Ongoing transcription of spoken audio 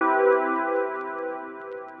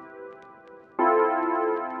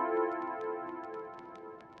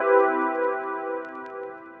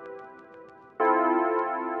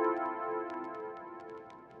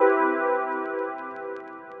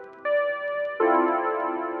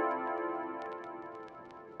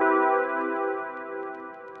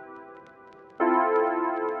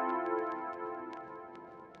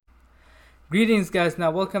Greetings, guys.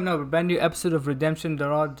 Now, welcome to a brand new episode of Redemption the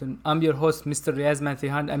Rod. And I'm your host, Mr. Riaz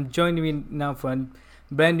Mathihan. I'm joining me now for a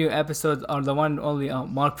brand new episode on the one and only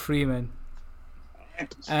Mark Freeman.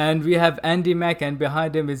 And we have Andy Mack, and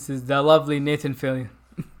behind him is the lovely Nathan Fillion.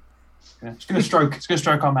 Yeah, it's gonna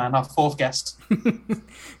stroke our man, our fourth guest.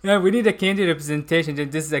 Yeah, we need a Canadian representation.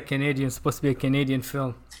 This is supposed to be a Canadian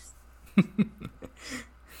film.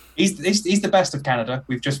 He's the best of Canada.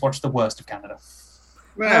 We've just watched the worst of Canada.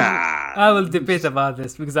 I will debate about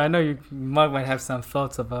this because I know Mark might have some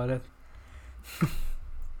thoughts about it.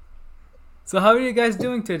 So how are you guys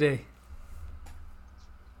doing today?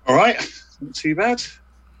 All right, not too bad.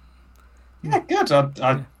 Yeah, good.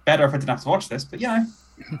 I'd better if I didn't have to watch this, but yeah,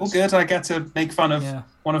 all good. I get to make fun of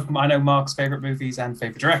one of Mark's favorite movies and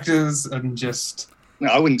favorite directors, and just. No,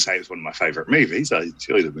 I wouldn't say it's one of my favorite movies. I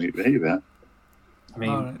enjoy the movie, but. I mean,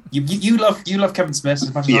 right. you love Kevin Smith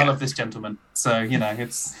as much as I love this gentleman. So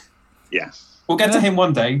it's. Yeah. We'll get to him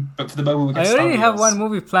one day, but for the moment we get. I already have one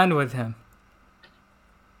movie planned with him.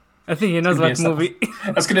 I think he knows what movie.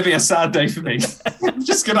 That's going to be a sad day for me. I'm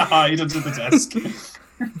just going to hide under the desk.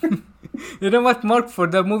 You know what, Mark? For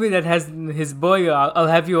the movie that has his boy, I'll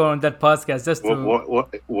have you on that podcast. Just to...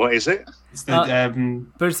 What is it? It's the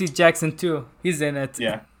Percy Jackson 2. He's in it.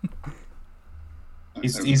 Yeah.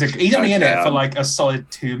 He's only in it for like a solid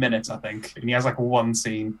 2 minutes, I think, and he has like one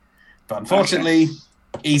scene. But unfortunately,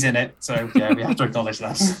 he's in it, so yeah, we have to acknowledge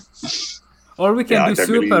that. Or we can do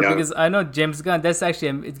Super because I know James Gunn. That's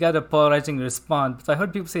actually it's got a polarizing response. But I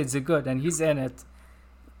heard people say it's good, and he's in it.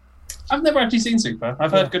 I've never actually seen Super.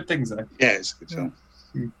 I've heard good things though. Yeah, it's a good film.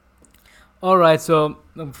 All right, so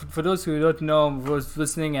for those who don't know, who's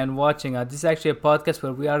listening and watching, this is actually a podcast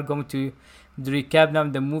where we are going to recap now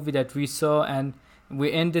the movie that we saw, and we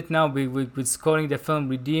end it now with scoring the film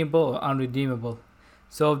redeemable or unredeemable.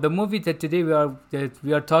 So the movie that today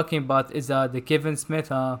we are talking about is the Kevin Smith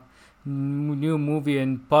new movie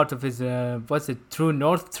and part of his True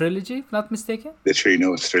North trilogy, if not mistaken. The True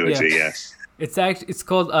North trilogy, yes. It's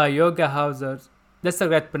called Yoga Hosers. That's the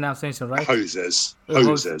right pronunciation, right? Hosers.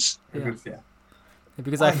 Yeah.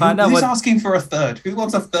 Because I found out who's asking for a third. Who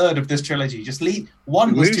wants a third of this trilogy? Just leave.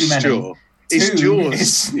 One was too many. Jaw.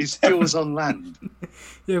 It's Jaws on land.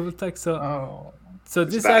 Yeah, we'll take so. Oh. So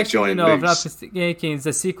this actually, if not mistaken, is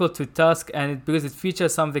a sequel to Tusk, and because it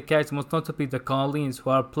features some of the characters, most notably the Colleens, who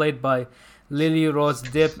are played by Lily Rose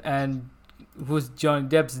Depp, and who's Johnny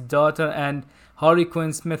Depp's daughter, and Harley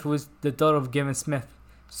Quinn Smith, who's the daughter of Kevin Smith.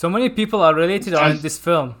 So many people are related on this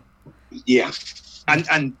film. Yeah,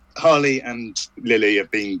 and Harley and Lily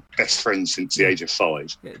have been best friends since the age of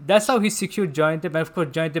 5. That's how he secured Johnny Depp, and of course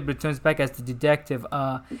Johnny Depp returns back as the detective,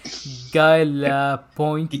 Guy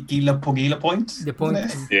Lapointe. Guy Lapointe? The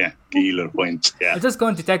Point. Yeah, Guy Lapointe. Yeah. I'm just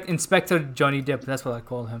going to detect Inspector Johnny Depp. That's what I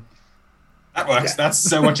call him. That works. Yeah. That's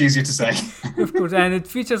so much easier to say. Of course, and it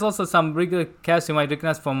features also some regular cast you might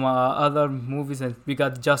recognize from other movies. And we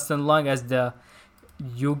got Justin Long as the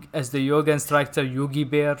yoga instructor Yogi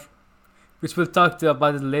Bear, which we'll talk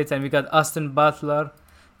about it later. And we got Austin Butler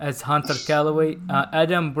as Hunter Calloway.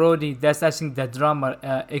 Adam Brody, that's actually the drummer,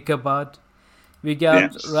 Ichabod. We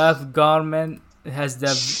got Ralph Garman as the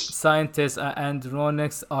scientist and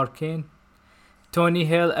Ronix Arcane. Tony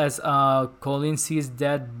Hill as Colleen C's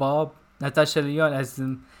dad, Bob. Natasha Lyonne as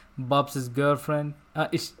Bob's girlfriend.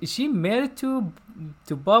 Is she married to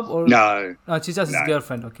Bob or no? She's just his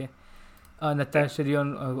girlfriend. Okay. Natasha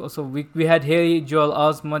Lyonne. Also, we had Haley Joel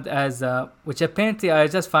Osment as which apparently I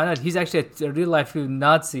just found out he's actually a real life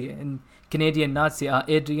Nazi and Canadian Nazi.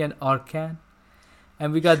 Adrian Arcan.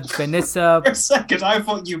 And we got Vanessa. For a second, I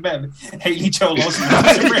thought you meant Haley Joel Osment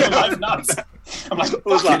as a real life Nazi. I'm like, the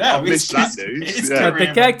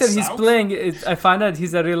character he's playing, I found out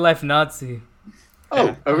he's a real life Nazi.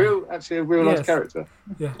 Oh, a real life character.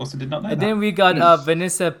 Yeah. Also did not know and that. Then we got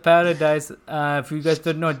Vanessa Paradise. If you guys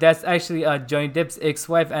don't know, that's actually Johnny Depp's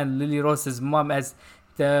ex-wife and Lily Rose's mom as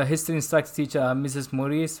the history instructor teacher, Mrs.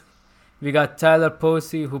 Maurice. We got Tyler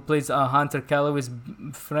Posey, who plays Hunter Calloway's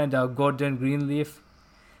friend, Gordon Greenleaf.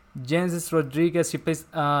 Genesis Rodriguez, she plays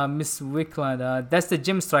Miss Wickland. That's the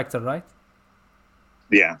gym instructor, right?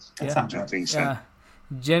 Yeah, I think so.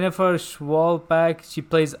 Jennifer Schwalbach, she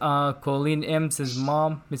plays Colleen M's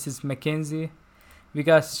mom, Mrs. Mackenzie. We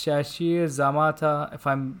got Shashir Zamata, if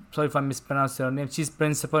I mispronounced her name. She's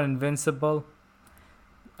principal Invincible.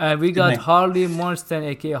 We got Harley Morstan,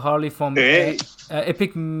 aka Harley from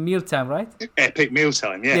Epic Mealtime, right? Epic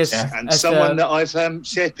Mealtime, yes. And someone that I've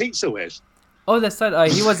shared pizza with. Oh, that's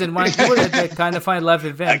right. He was in one. He was at the Kind of Fine Live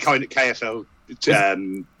event. Kind of KFL.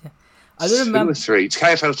 I don't Two remember. or three. It's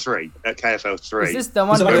KFL 3. At KFL 3. Is this the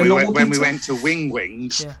Was one it like when, a we normal went, when we pizza? went to Wing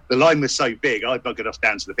Wings, Yeah. the line was so big, I buggered off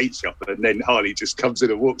down to the pizza shop, and then Harley just comes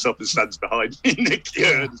in and walks up and stands behind me in the queue,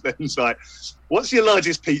 and then it's like, "What's your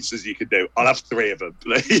largest pizzas you can do? I'll have 3 of them,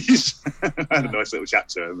 please." I had a nice little chat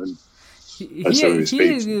to him, and I saw his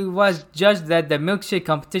speech. he was judged at the milkshake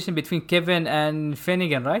competition between Kevin and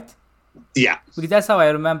Finnegan, right? Yeah, Because that's how I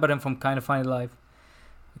remember him from Kind of Funny Live.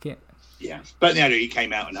 Okay. yeah. But no, he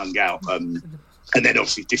came out and hung out, and then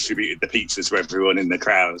obviously distributed the pizzas to everyone in the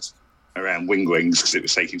crowd around Wing Wings because it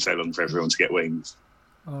was taking so long for everyone to get wings.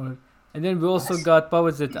 Alright. And then we also got, what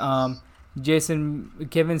was it?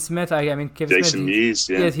 Kevin Smith. I mean, Kevin Jason Smith. Mewes,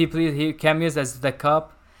 yeah. Yes, he cameos as the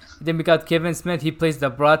cop. Then we got Kevin Smith. He plays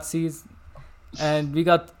the Broadseas. And we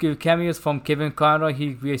got cameos from Kevin Conroy.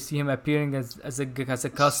 We see him appearing as a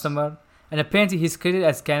customer. And apparently he's credited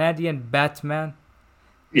as Canadian Batman.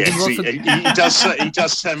 Yes, He also- he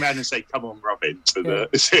does turn around and say, "Come on, Robin," to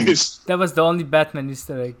the. That was the only Batman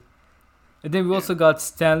Easter egg. And then we also got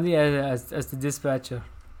Stanley as the dispatcher.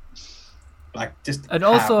 Like just And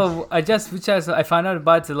how? also, I found out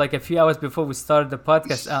about it like a few hours before we started the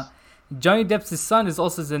podcast. Johnny Depp's son is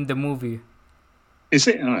also in the movie. Is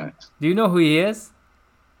it? All right. Do you know who he is?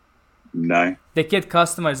 No. The kid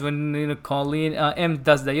customers when Colleen M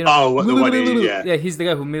does that. Oh, what the one he- yeah. Yeah, he's the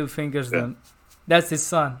guy who middle fingers them. That's his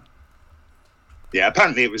son. Yeah,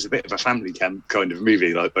 apparently it was a bit of a family camp kind of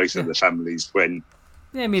movie, like both of the families when.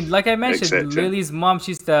 Yeah, I mean, like I mentioned, Etc. Lily's mom,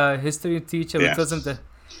 she's the history teacher, Yeah. which wasn't the.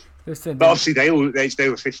 But obviously they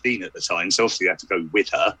were 15 at the time, so obviously they had to go with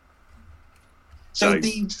her. So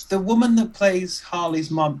the woman that plays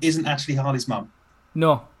Harley's mum isn't actually Harley's mum.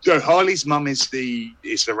 No, So Harley's mum is the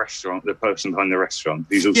restaurant, the person behind the restaurant,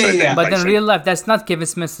 who's also Yeah, yeah. there but in facing- real life, that's not Kevin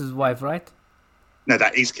Smith's wife, right? No,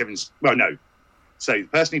 that is Kevin's. Well, no. So the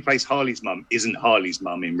person who plays Harley's mum isn't Harley's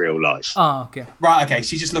mum in real life. Oh, okay. Right. Okay.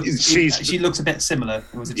 She just looks. She's- She looks a bit similar.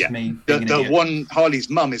 Or was it Yeah. just me? The, being an the idiot? one Harley's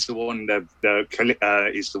mum is the one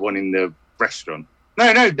is the one in the restaurant.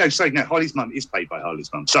 No. Sorry, no. Harley's mum is played by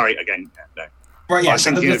Harley's mum. Sorry, again, no. Right. Yeah. I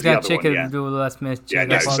So think I'm you the, just the gonna other check one, it yeah. and do the last minute Yeah, check.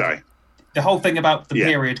 no, about- sorry. the whole thing about the Yeah.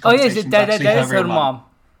 period. Oh yes, competition's that actually is her real mom.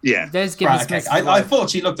 Yeah. There's Kevin Right. Okay. Smith's I wife.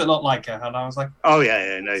 thought she looked a lot like her, and I was like, Oh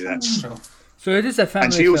yeah, no, that's. sure. So it is a family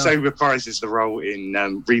And she film. also reprises the role in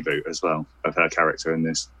Reboot as well of her character in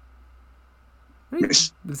this. Really?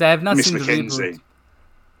 Miss Because I have not Miss seen the Mackenzie. reboot.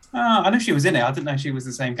 I know she was in it. I didn't know she was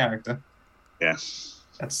the same character. Yeah.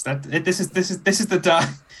 That's that. This is the dark.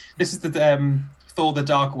 This is the Thor: The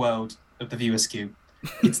Dark World of the viewer skew.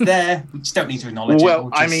 It's there. We just don't need to acknowledge it. Well,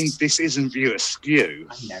 We'll I just- mean, this isn't viewer skew.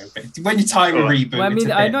 I know, but when you time a Well, reboot, Well, I it's mean,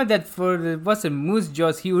 a I bit- know that for what's it, Moose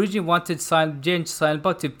Jaws, he originally wanted James Silent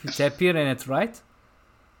Bob to appear in it, right?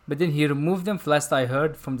 But then he removed them, last I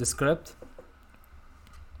heard, from the script.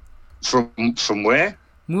 From where?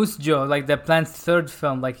 Moose Jaw, like the planned third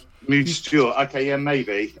film, like Moose Jaw. Okay, yeah,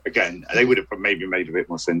 maybe. Again, they would have maybe made a bit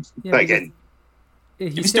more sense. Yeah, but because- again,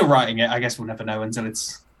 if he's still writing it, I guess we'll never know until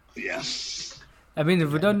it's. yeah. I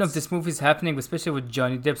mean, we don't know if this movie is happening, especially with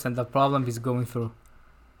Johnny Depp and the problem he's going through.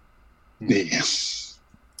 Yeah.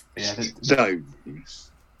 Yeah, So,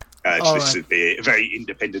 All this right. would be very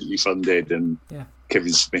independently funded, and Yeah.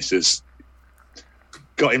 Kevin Smith has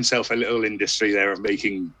got himself a little industry there of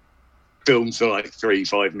making films for like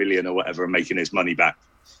 3-5 million or whatever, and making his money back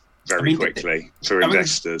very I mean, quickly for I mean,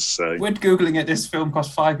 investors. So, we're googling it. This film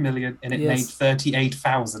cost $5 million and it Yes. made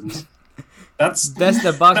 38,000. That's That's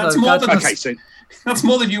the box That's of more cut- than okay, so that's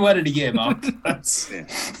more than you earn in a year, Mark. That's yeah,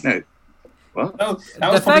 no, what? that was the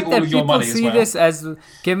probably fact all that of your people money as see well. this as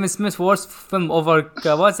Kevin Smith's worst film over,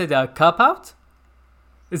 what's it, Cop Out?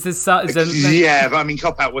 Is this? Yeah, but I mean,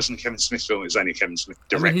 Cop Out wasn't a Kevin Smith film; it was only a Kevin Smith I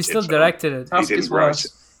directed. mean, he still film. directed it. Tusk didn't is write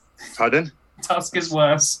worse. Pardon? Tusk is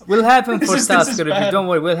worse. We'll have him This for is Tusk review. bad. Don't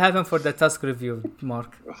worry, we'll have him for the Tusk review,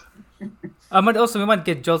 Mark. We might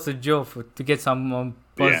get Joseph Joe to get some Yeah,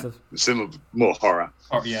 positive. some more horror.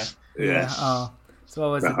 Oh yeah. Yeah, So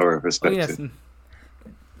what was the it? horror Oh perspective. yes.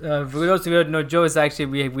 For those of you who don't know, Joe is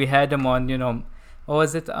actually we had him on, what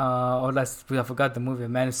was it? I forgot the movie,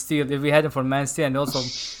 Man of Steel. We had him for Man of Steel, and also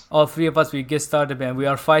all three of us we get started and we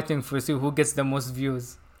are fighting for see who gets the most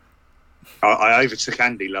views. I overtook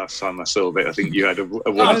Andy last time I saw it. I think you had a no.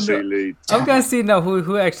 1-2 lead. I'm gonna see now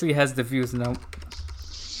who actually has the views now,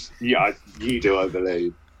 Yeah, you do, I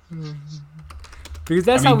believe. because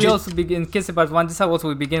that's I mean, how we just- also begin. Kiss About One. This is how also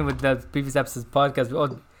we begin with the previous episode's podcast. We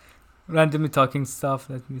all randomly talking stuff.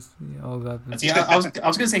 Let me see. Oh god. See, I was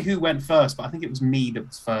going to say who went first, but I think it was me that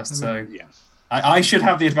was first. So Yeah. I should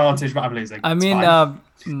have the advantage, but I'm losing. I It's mean,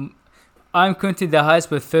 fine. I'm currently the highest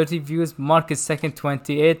with 30 views. Mark is second,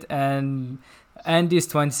 28, and Andy's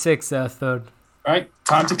 26, third. Right,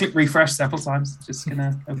 time to click refresh several times. Just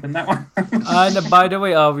gonna open that one. And by the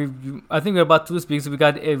way, I think we're about to lose because we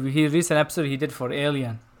got he recent episode he did for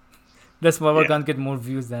Alien. That's why we're gonna get more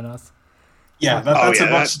views than us. Yeah,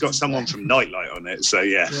 that's got someone from Nightlight on it. So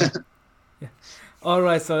yeah. All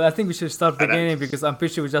right, so I think we should start beginning because I'm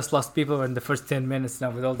pretty sure we just lost people in the first 10 minutes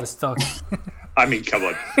now with all this talk. I mean, come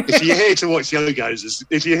on. If you're here to watch Yoga Hosers,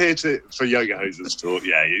 for Yoga Hosers talk,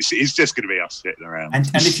 it's just going to be us sitting around. And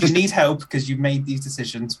if you need help because you made these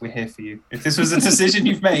decisions, we're here for you. If this was a decision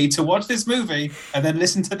you've made to watch this movie and then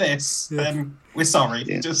listen to this, then we're sorry.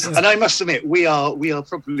 Yeah. And I must admit, we are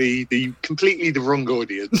probably completely the wrong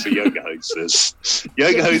audience for Yoga Hosers.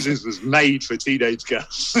 Yoga Hosers was made for teenage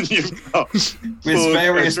girls. And you've got with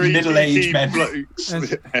various middle-aged men.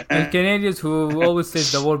 And Canadians who always say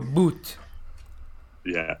the word boot.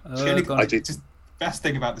 Yeah, I did. Just best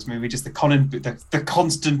thing about this movie, just the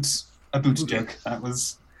constant boot joke that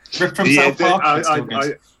was ripped from South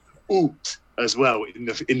Park. Oot as well in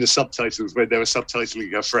the subtitles when they were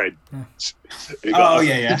subtitling her friend.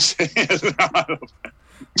 Yeah.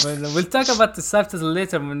 Well, we'll talk about the subtitles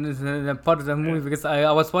later when it's part of the movie because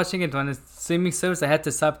I was watching it on a streaming service. I had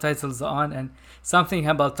the subtitles on and something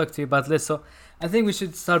I'll talk to you about later. So I think we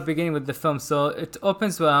should start beginning with the film. So it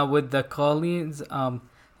opens with the Collins,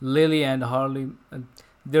 Lily and Harley.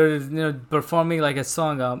 They're performing like a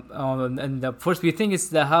song. And first we think it's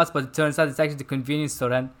the house, but it turns out it's actually the convenience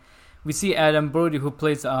store. And we see Adam Brody who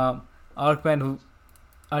plays Arkman, who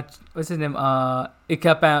what's his name?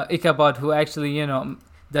 Ichabod, who actually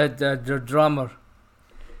the drummer.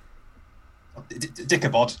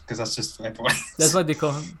 Dickabod, because that's just everyone. That's what they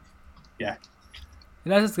call him. Yeah.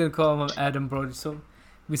 And I'm just gonna call him Adam Brody. So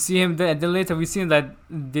we see him there, and then later we see that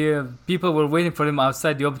the people were waiting for him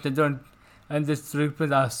outside. They opened the door, and this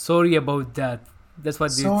replies, "Sorry about that." That's what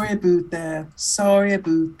they. Sorry about that. Sorry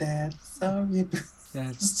about that. Sorry about.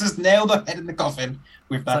 Yeah. Just nail the head in the coffin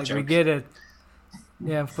with that joke. We get it.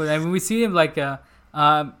 Yeah, but I mean, we see him like now.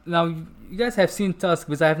 You guys have seen Tusk,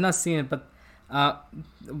 because I have not seen it, but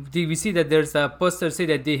we see that there's a poster say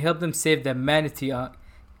that they helped them save the manatee.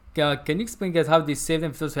 Can you explain, guys, how they saved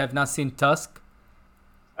them for those who have not seen Tusk?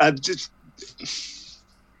 I'm going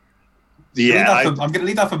to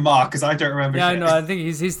leave that for Mark because I don't remember. Yeah, I know. I think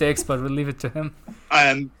he's the expert. We'll leave it to him.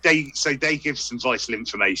 They give some vital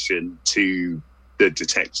information to the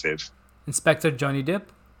detective, Inspector Johnny Depp,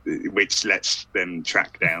 which lets them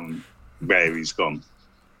track down where he's gone.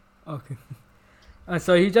 Okay.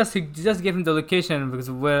 So he just gave him the location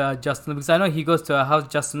because where Justin, because I know he goes to a house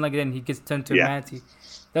Justin like, then he gets turned to a manatee.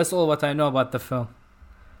 That's all what I know about the film.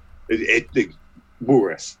 The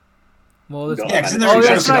walrus. Well, that's right.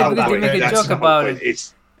 Because they make a joke about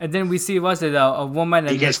it. And then we see, was it a woman?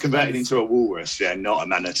 He gets converted into a walrus, not a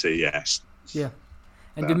manatee. Yes. Yeah,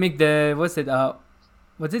 and they make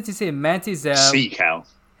what did he say? Manatees. Sea cow.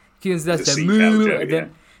 That's the moo. Joke, and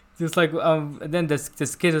then just like and then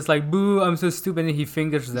the kid is like, "Boo! I'm so stupid." And he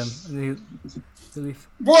fingers them. And they leave.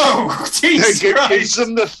 Whoa! Jesus Christ! Gives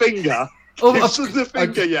them the finger. Gives them the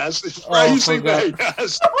finger. Yes, it's crazy.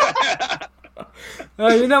 Yes.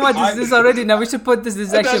 You know what? This is already now. We should put this. This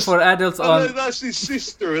is actually for adults on. That's his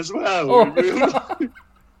sister as well.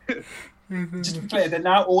 Just to be clear, they're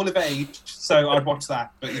now all of age, so I'd watch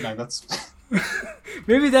that. But that's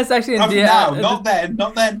maybe that's actually in the not then.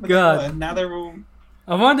 God, now they're all.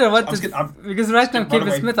 I wonder what because right now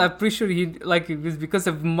Kevin Smith, I'm pretty sure it was because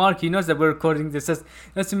of Mark. He knows that we're recording this.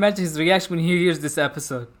 Let's imagine his reaction when he hears this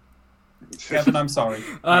episode. Kevin, I'm sorry.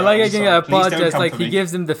 I apologize. Like he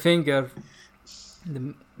gives him the finger.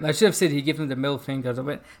 I should have said he gave him the middle finger.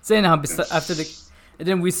 But saying after and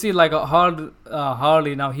then we see like a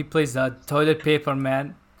Harley now. He plays the toilet paper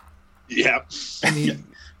man. Yeah. And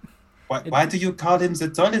why do you call him the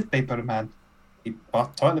toilet paper man? He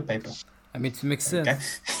bought toilet paper. I mean, it makes sense.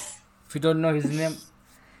 If you don't know his name.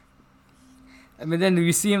 I mean, then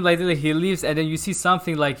we see him like he leaves, and then you see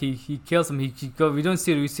something like he kills him. We don't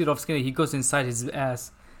see it. We see it off screen. He goes inside his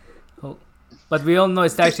ass. But we all know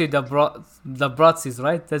it's actually the Bratzies,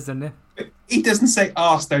 right? That's the name. He doesn't say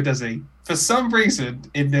arse though, does he? For some reason,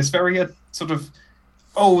 in this very sort of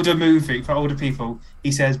older movie for older people,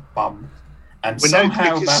 he says bum. And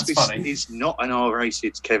somehow that's funny. It's not an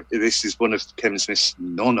R-rated. This is one of Kevin Smith's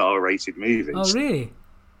non-R-rated movies. Oh, really?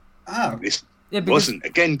 Oh. This wasn't.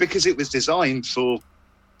 Again, because it was designed for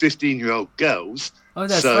 15-year-old girls. Oh,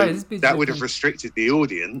 that's right. That would have restricted the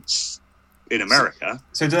audience in America.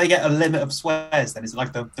 So do they get a limit of swears then? Is it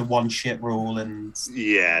like the one shit rule? And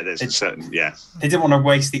yeah, there's a certain, They didn't want to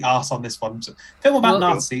waste the arse on this one. So, film about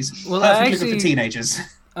Nazis. Well, I actually for teenagers.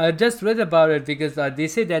 I just read about it because they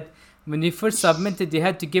say that when he first submitted, they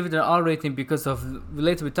had to give it an R rating because of,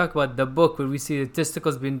 later we talk about the book where we see the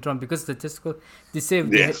testicles being drawn, because of the testicles, they say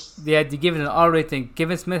they had to give it an R rating.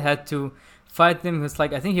 Kevin Smith had to fight them. He was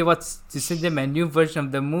like, I think he wanted to send them a new version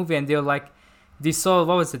of the movie, and they were like, they saw,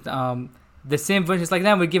 what was it, the same version. It's like,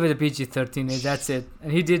 now we give it a PG-13, that's it.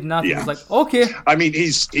 And he did nothing. He was like, okay. I mean,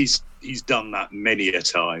 he's done that many a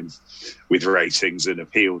time with ratings and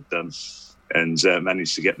appealed them and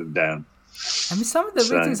managed to get them down. I mean, some of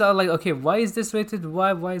the ratings are like, okay, why is this rated?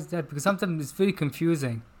 Why is that? Because sometimes it's very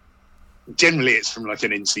confusing. Generally, it's from like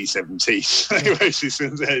an NC-17.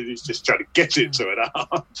 He's just trying to get it to an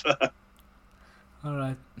R. All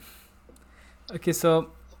right. Okay, so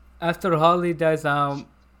after Harley dies,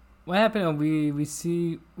 what happened? We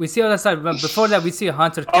see other side. But before that, we see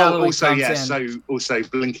Hunter Calloway comes in. Also,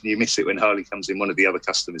 blink and you miss it when Harley comes in. One of the other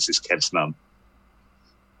customers is Kev's mum.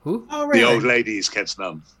 Who? Oh, really? The old lady is Kev's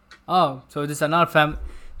mum. Oh, so there's another family.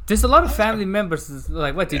 There's a lot of family members.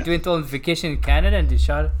 Like, what, they're doing on vacation in Canada and they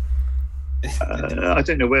shot it? I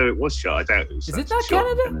don't know where it was shot. I doubt it was. Is it not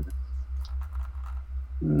Canada?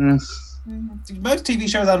 Most TV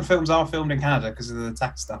shows and films are filmed in Canada because of the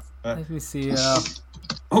tax stuff. But let me see.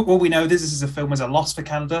 well, we know this is a film as a loss for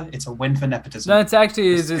Canada. It's a win for nepotism. No, it's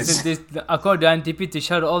actually, according to IMDb, they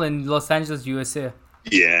shot it all in Los Angeles, USA.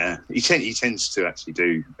 Yeah, he tends to actually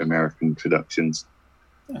do American productions.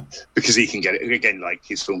 Yeah. Because he can get it again, like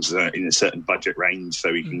his films are in a certain budget range,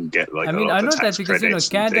 so he can get like. I mean, I know that because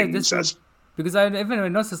Canada. Because I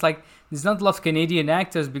even noticed like there's not a lot of Canadian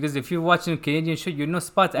actors, because if you're watching a Canadian show, you know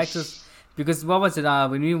spot actors. Because what was it?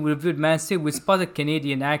 When we reviewed Man City, we spotted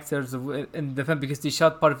Canadian actors in the film because they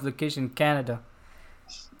shot part of the location in Canada.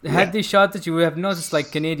 Had they shot it, you would have noticed like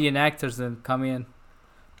Canadian actors come in.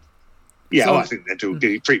 Yeah, so, I think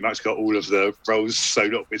they pretty much got all of the roles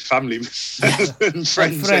sewn up with family and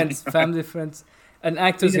friends. Family friends, and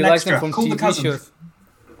actors who like them from TV shows.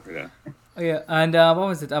 Yeah. Oh, yeah, and what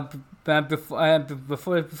was it?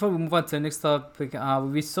 Before we move on to the next topic,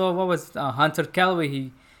 we saw, what was it? Hunter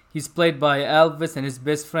Calloway. He's played by Elvis, and his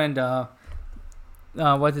best friend.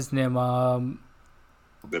 What's his name?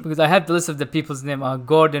 Because I have the list of the people's name.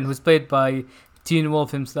 Gordon, who's played by Teen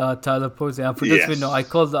Wolf himself, Tyler Posey. For those who know, I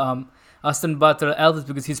called Austin Butler Elvis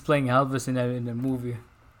because he's playing Elvis in the movie.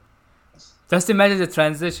 Just imagine the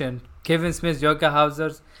transition. Kevin Smith, Yoga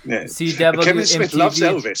Hausers, CW, Kevin Smith MTV. loves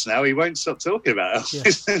Elvis now. He won't stop talking about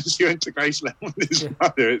Elvis. Since he went to Graceland with his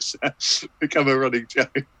brother, it's become a running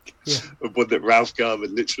joke. Yeah. One that Ralph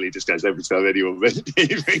Garman literally just goes every time anyone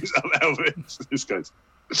he brings up Elvis. This goes.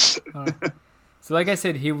 Right. So, like I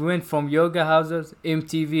said, he went from Yoga Hausers,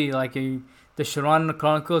 MTV, like the Sharon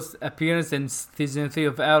Chronicles appearance in season 3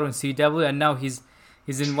 of Arrow and CW, and now he's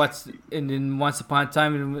in Once Upon a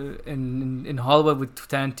Time in Hollywood with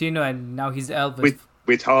Tarantino, and now he's Elvis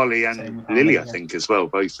with Harley and Lily, I think, as well.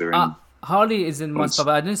 Both are in. Harley is in Once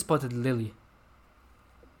Upon a Time. I didn't spotted Lily.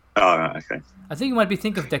 Oh, right, okay. I think you might be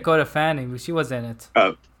thinking of Dakota Fanning, but she was in it.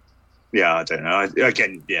 Oh, yeah, I don't know. But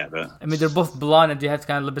I mean, they're both blonde and they have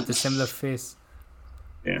kind of a little bit the similar face.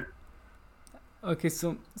 Yeah. Okay,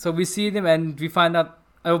 so we see them and we find out.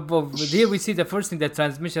 Here we see the first thing, the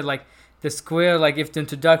transmission, like the square, like if the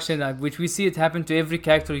introduction, which we see it happen to every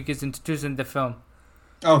character who gets introduced in the film.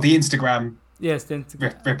 Oh, the Instagram. Yes, the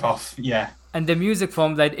Instagram. Rip off, yeah. And the music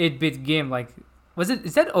from that 8-bit game, like,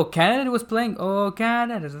 is that Oh Canada was playing? Oh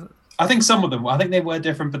Canada. I think some of them. I think they were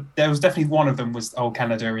different, but there was definitely one of them was Oh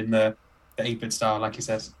Canada in the 8-bit style, like he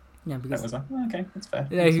says. Yeah, because that was okay, that's fair.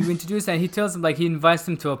 Yeah, he introduced and he tells him, like, he invites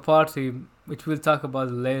him to a party, which we'll talk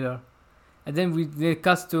about later. And then they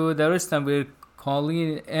cut to the restaurant where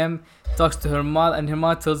Colleen M talks to her mom, and her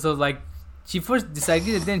mom tells her, like, she first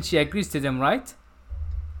disagreed and then she agrees to them, right?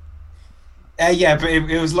 Yeah, but it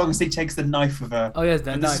was as long as he takes the knife with her. Oh yes,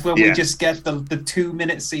 the knife. This is where we just get the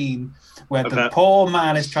 2-minute scene where the poor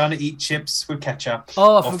man is trying to eat chips with ketchup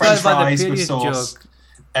or French fries with sauce, joke.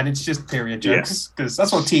 And it's just period jokes because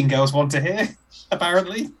that's what teen girls want to hear,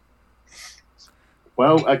 apparently.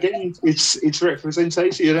 Well, again, it's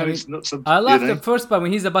representation. You know, it's not something. I love the first part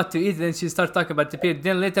when he's about to eat, then she starts talking about the period.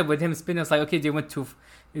 Then later with him spitting, it's like, okay, they went too.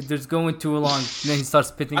 There's going too long. And then he starts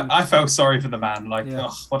spitting. I felt sorry for the man. Like,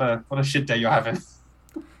 what a shit day you're having.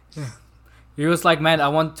 Yeah. He was like, man, I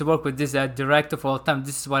want to work with this director for all the time.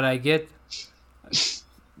 This is what I get.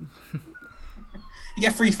 You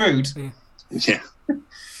get free food. Yeah.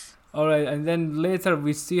 All right, and then later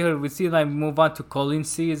we see like move on to Colleen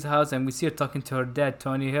C's house, and we see her talking to her dad,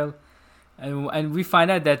 Tony Hill, and we find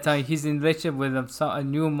out that he's in relationship with a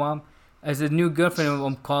new mom, as a new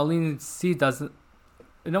girlfriend. Colleen C doesn't.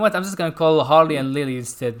 You know what? I'm just gonna call Harley and Lily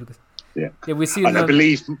instead because we see. And I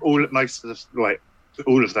believe most of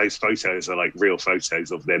all of those photos are like real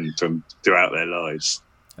photos of them from throughout their lives.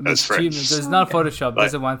 That's friends. There's not Photoshop.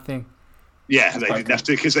 That's the one thing. Yeah, they didn't have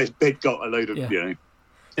to because they'd got a load of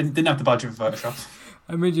Didn't have the budget for Photoshop.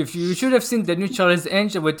 I mean, if you should have seen the new Charlie's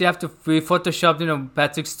Angel, but they have to Photoshop,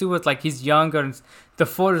 Patrick Stewart like he's younger, and the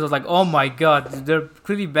photos was like, oh my god, they're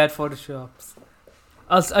pretty bad Photoshops.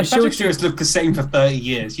 I'll show Patrick Stewart's looked the same for 30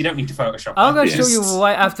 years. You don't need to Photoshop. I'm gonna show you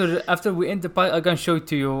why after we end the podcast. I'm gonna show it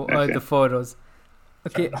to you the photos.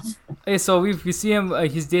 Okay, so we see him.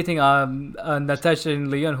 He's dating Natasha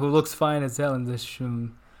and Leon, who looks fine as hell in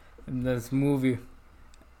this movie,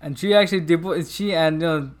 and she actually she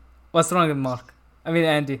and what's wrong with Mark? I mean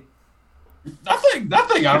Andy. Nothing.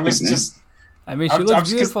 I was just. I mean, she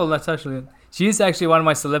looks beautiful, Natasha Leon. She's actually one of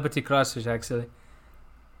my celebrity crushes, actually.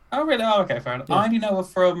 Oh really? Oh, okay, fair enough. Yeah. I only know her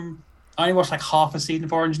from. I only watched like half a season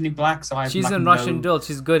of Orange and the New Black, so she's in Russian Doll.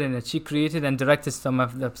 She's good in it. She created and directed some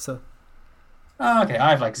of the episode. Oh, okay. I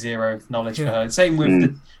have like zero knowledge for her. Same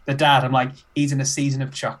with the dad. I'm like, he's in a season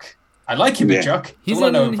of Chuck. I like him in Chuck.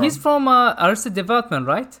 He's from Arrested Development,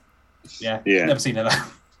 right? Yeah. Never seen it.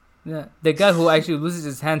 Yeah, the guy who actually loses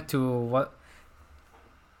his hand to what?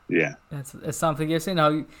 Yeah. That's something you're saying.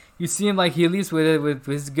 How you see him like he leaves with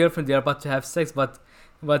his girlfriend. They're about to have sex, but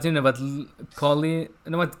Colleen,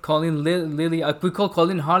 Colleen Lily. We call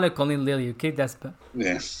Colleen Harley Colleen Lily. Okay, that's bad.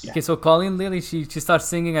 Yeah. Okay, so Colleen Lily, she starts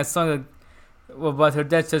singing a song about her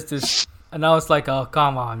dad and I was like, oh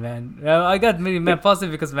come on, man. I got really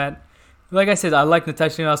positive because man, like I said, I like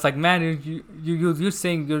Natasha. And I was like, man, you're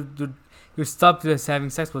saying you stopped having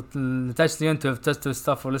sex with Natasha Leon to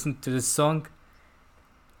stop or listen to this song.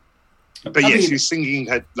 But she was singing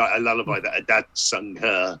her like a lullaby that her dad sung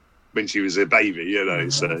her when she was a baby,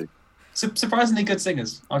 So surprisingly good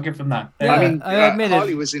singers. I'll give them that. Yeah, I mean, I admit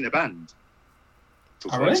Harley was in a band for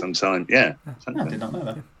quite some time. Yeah, I did not know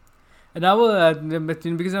that. And I will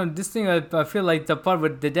because this thing I feel like the part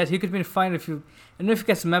with the dad, he could have been fine if you. I don't know if you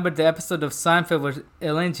guys remember the episode of Seinfeld where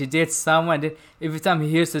Elaine, she dates someone, and every time he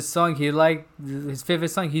hears a song he liked, his favorite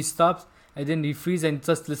song, he stops and then he freezes and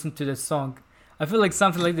just listens to the song. I feel like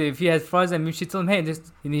something like that. If he has frozen, maybe she told him, hey, and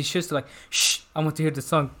he just like, shh, I want to hear the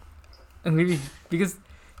song. And maybe because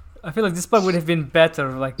I feel like this part would have been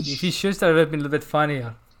better. Like if he should have been a little bit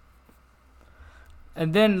funnier.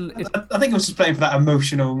 And then I think it was just playing for that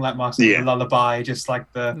emotional, like Marcel, lullaby, just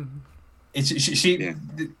like the.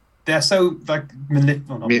 They're so like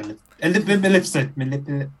manipulative. Thank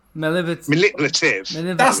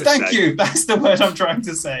you. That's the word I'm trying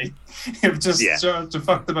to say. Just to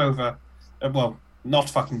fuck them over. Well, not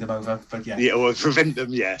fucking them over, but yeah. Yeah, or prevent them.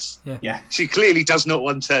 Yes. Yeah. She clearly does not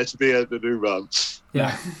want her to be the new mom.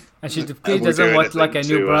 Yeah, and she clearly doesn't want like a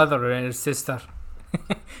new brother or a sister.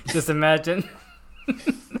 Just imagine.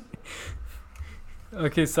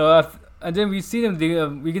 Okay, so and then we see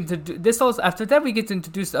them. We get to this also. After that, we get to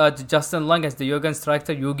introduce Justin Long as the yoga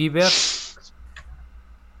instructor, Yogi Bear.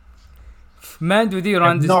 Man, do they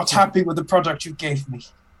run? I'm not happy with the product you gave me.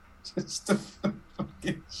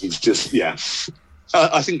 It's just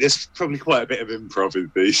I think there's probably quite a bit of improv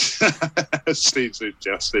in these scenes with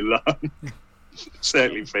Justin Long.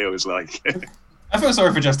 Certainly feels like it. I feel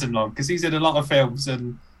sorry for Justin Long because he's in a lot of films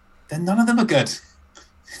and then none of them are good.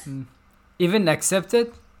 Even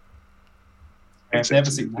Accepted? I've never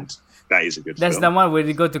seen that. That is a good That's film. the one where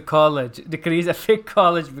they go to college. They create a fake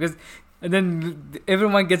college because and then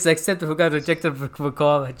everyone gets accepted who got rejected for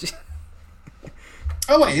college.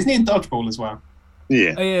 Oh wait, isn't he in Dodgeball as well?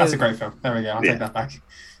 Yeah. Oh, yeah. That's a great film. There we go. I'll take that back.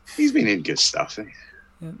 He's been in good stuff.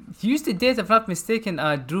 Yeah. He used to date, if not mistaken,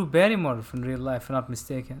 Drew Barrymore from real life, if not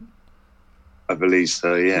mistaken. I believe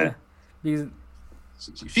so, yeah. Because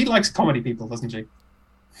she likes comedy people, doesn't she?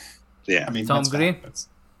 Yeah. I mean, Tom Green?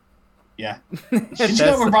 Yeah. Did you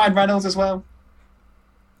know with Ryan Reynolds as well?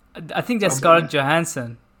 I think that's Scarlett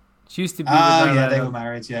Johansson. She used to be with Ryan Reynolds. They were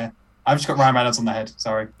married, yeah. I've just got Ryan Reynolds on the head.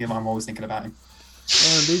 Sorry. I'm always thinking about him.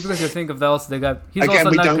 Because you think of the guy. He's Again,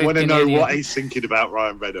 also we not don't want to know Canadian. what he's thinking about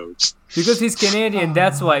Ryan Reynolds. Because he's Canadian,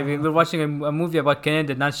 that's why we were watching a movie about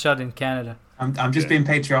Canada, not shot in Canada. I'm just being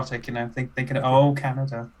patriotic, thinking,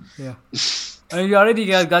 Canada. Yeah. And you already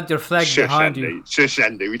got your flag behind Andy. you. Shush,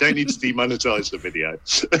 Andy. We don't need to demonetize the video.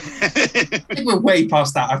 I think we're way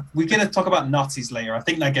past that. We're going to talk about Nazis later. I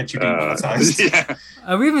think that gets you demonetized. Yeah.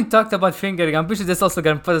 We even talked about fingering. I'm pretty sure that's also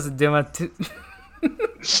going to put us in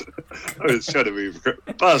I was trying to move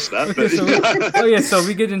past that. But so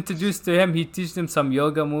we get introduced to him. He teaches them some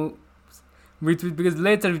yoga moves. Because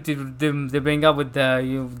later they bring up with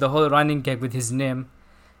the whole running gag with his name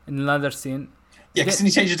in another scene. Yeah, because then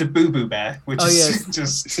he changes to Boo Boo Bear, which is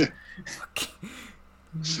just...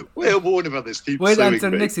 Where Warner Brothers keeps wait suing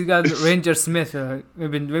until me. next. You got Ranger Smith.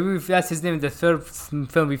 Maybe if that's his name in the third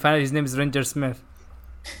film, we find out his name is Ranger Smith.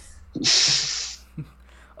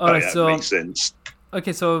 Alright, so makes sense.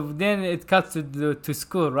 Okay, so then it cuts to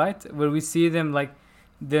school, right? Where we see them like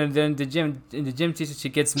they're in the gym. In the gym teacher, she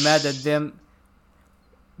gets mad at them.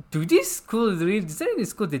 Do these schools really? Is there any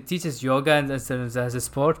school that teaches yoga as a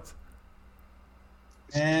sport?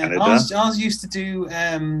 Ours used to do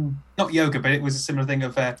not yoga, but it was a similar thing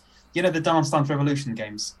of the Dance Revolution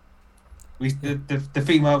games.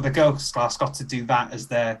 The girls class got to do that as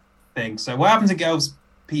their thing. So what happens in girls'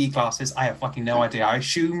 PE classes? I have fucking no idea. I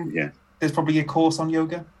assume there's probably a course on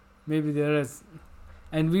yoga. Maybe there is.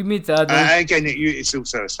 And we meet the other. Again, it's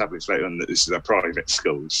also established later on that this is a private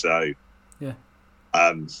school, so yeah.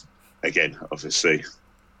 Again, obviously,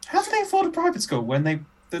 how do they afford a private school when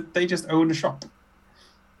they just own a shop?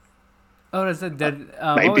 Oh, is it that?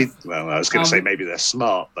 Maybe. Well, I was going to say maybe they're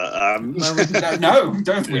smart, but no,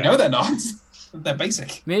 don't we know they're not? They're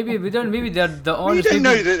basic. Maybe we don't. Maybe they're the owners. You don't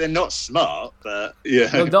know that they're not smart, but yeah.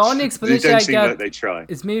 Well, the only explanation they don't I seem got like they try.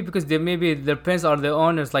 is maybe because maybe their parents are the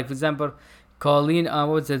owners. Like for example, Colleen,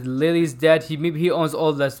 what's it? Lily's dad. He owns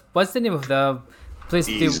all this. What's the name of the place?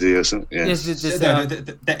 Easy or something. Yeah. Yes,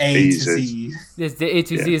 the A to Z. Yes, the A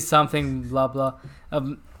to Z is something. Blah blah.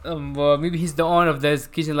 Well, maybe he's the owner of this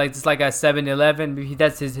kitchen, like it's like a 7-Eleven. Maybe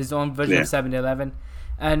that's his own version of 7-Eleven.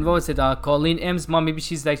 And what was it? Colleen M's mom. Maybe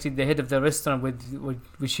she's actually the head of the restaurant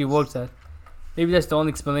which she works at. Maybe that's the only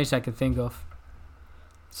explanation I can think of.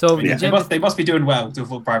 So they must be doing well to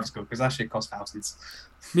afford private school because that shit costs thousands.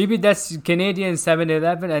 Maybe that's Canadian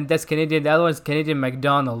 7-Eleven and that's Canadian. The other one's Canadian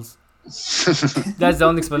McDonald's. That's the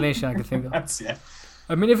only explanation I can think of.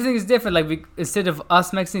 I mean, everything is different. Like instead of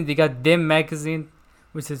Us magazine, they got Them magazine,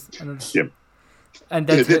 which is another. Yep. And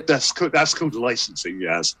that's called licensing,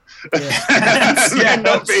 yes.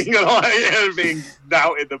 Not being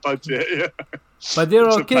out in the budget. Yeah. But they're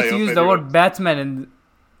okay to use the word Batman, and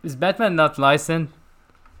is Batman not licensed?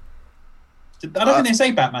 I don't think they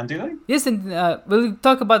say Batman, do they? Yes, and we'll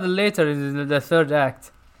talk about it later in the third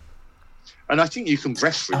act. And I think you can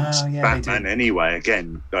reference Batman anyway.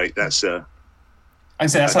 Again, like that's a. I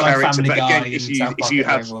say that's like Family but Guy. Again,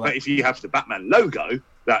 if you have the Batman logo,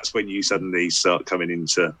 that's when you suddenly start coming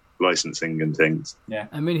into licensing and things. Yeah.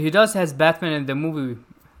 I mean, he does has Batman in the movie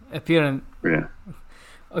appearance. Yeah.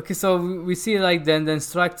 Okay, so we see like the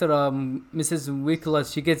instructor, Mrs.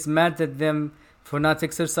 Wickler, she gets mad at them for not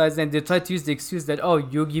exercising, and they try to use the excuse that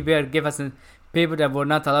Yogi Bear gave us a paper that we're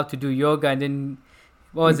not allowed to do yoga, and then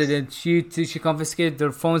what was it? And she confiscated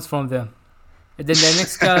their phones from them. And then the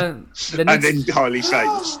next guy, and then Harley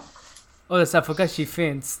faints. Oh, yes, I forgot she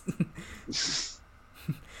faints.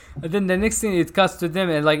 And then the next thing it cuts to them,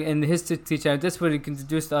 and like in the history teacher, and that's where you can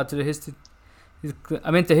introduce to the history. I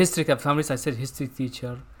meant the history club. For some reason I said history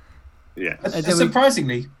teacher. Yeah, a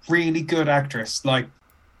surprisingly really good actress. Like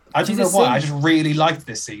I don't know why, I just really liked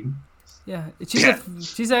this scene. Yeah,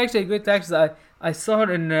 she's actually a great actress. I saw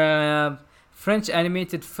her in a French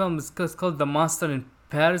animated film. It's called The Monster in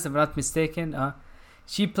Paris, if I'm not mistaken.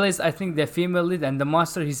 She plays, I think, the female lead, and the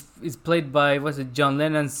monster is played by John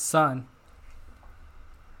Lennon's son.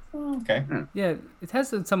 Okay. Yeah, it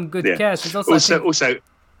has some good cast. It's also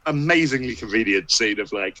amazingly convenient scene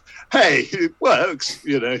of like, hey, it works,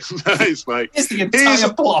 it's like it's the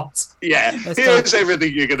entire plot. Yeah, here's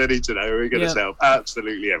everything you're gonna need to know. We're gonna sell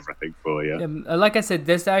absolutely everything for you. Like I said,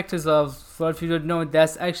 this actress for if you don't know,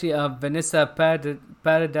 that's actually Vanessa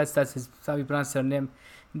Paradis. That's how you pronounce her name.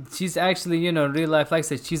 She's actually, real life, like I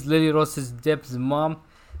said, she's Lily Rose Depp's mom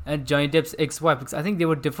and Johnny Depp's ex-wife, because I think they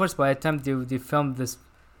were divorced by the time they filmed this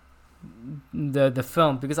the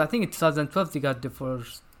film, because I think in 2012 they got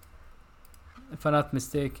divorced, if I'm not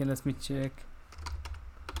mistaken. Let me check.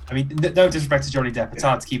 I mean, no disrespect to Johnny Depp, it's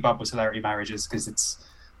hard to keep up with celebrity marriages because it's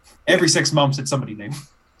every 6 months it's somebody new.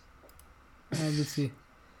 Let's see.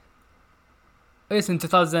 It's in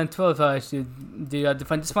 2012 actually. They are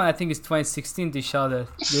different. This one I think is 2016. They shot it.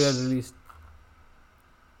 They were released.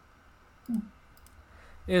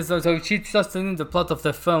 Yeah, so she just in the plot of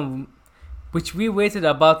the film, which we waited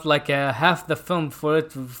about like half the film for it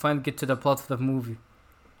to finally get to the plot of the movie.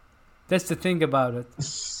 That's the thing about it.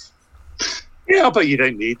 Yeah, but you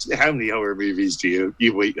don't need. How many horror movies do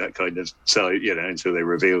you wait that kind of until they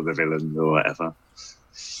reveal the villain or whatever?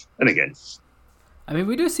 And again, I mean,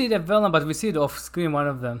 we do see the villain, but we see it off screen, one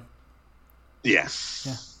of them. Yeah.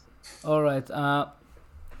 All right.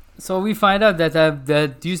 So we find out that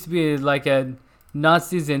that used to be like a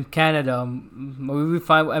Nazis in Canada.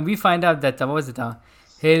 We find out that what was it?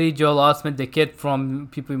 Haley Joel Osment, the kid from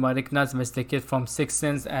people you might recognize him as the kid from Sixth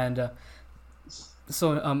Sense, and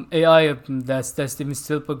So AI, that's the Steven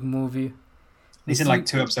Spielberg movie. He's in like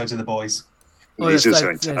 2 episodes of The Boys. Oh, he's also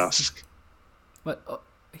in Tusk. But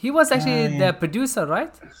he was actually the producer,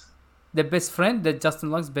 right? The best friend, the Justin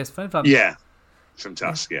Long's best friend from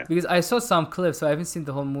Tusk, yeah. Because I saw some clips, so I haven't seen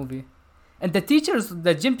the whole movie. And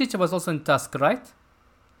the gym teacher was also in Tusk, right?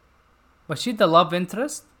 Was she the love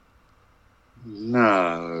interest?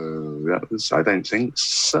 No, I don't think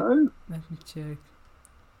so. Let me check.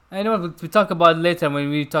 I know we talk about it later when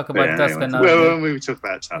we talk about Tusk. Anyway. Well, when we talk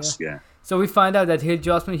about Tusk, yeah. So we find out that Hugh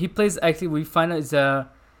Jackman, he plays a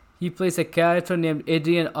character named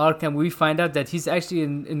Adrian Arkham. We find out that he's actually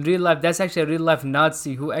in real life, that's actually a real life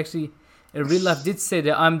Nazi who actually in real life did say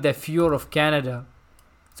that I'm the Fuhrer of Canada.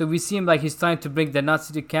 So we see him like he's trying to bring the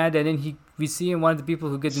Nazi to Canada, and then we see him, one of the people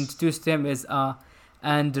who gets introduced to him is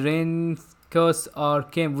Andrenkos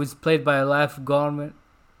Arkham, who's played by Ralph Garman,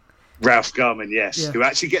 yes, who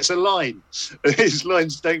actually gets a line. His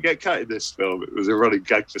lines don't get cut in this film. It was a running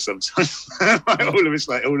gag for some time. All of his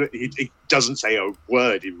he doesn't say a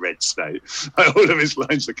word in Red State. All of his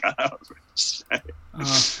lines are cut out of Red State.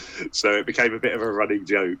 So it became a bit of a running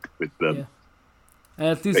joke with them. Yeah. And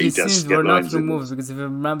at least his scenes were not removed, because if you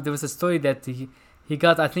remember, there was a story that he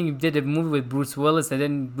got, I think he did a movie with Bruce Willis, and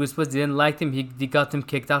then Bruce Willis didn't like him. He got him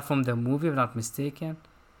kicked out from the movie, if I'm not mistaken.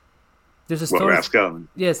 There's a story. Ralph Garman?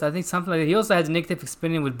 Yes, I think something like that. He also had a negative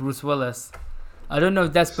experience with Bruce Willis. I don't know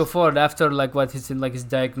if that's before or after, like what his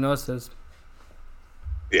diagnosis.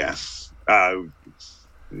 Yeah. I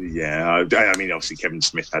mean, obviously Kevin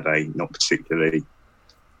Smith had a not particularly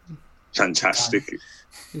fantastic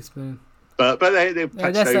experience. But they're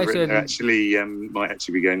patched over it. They actually might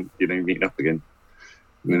actually be going, meeting up again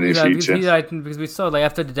in the near future. Because we saw, like,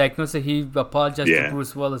 after the diagnosis, he apologized to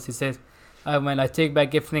Bruce Willis. He said, I take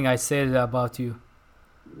back everything I said about you.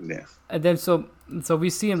 Yeah. And then so we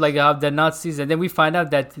see him like the Nazis, and then we find out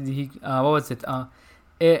that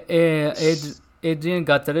Adrian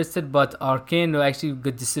got arrested, but Arcane actually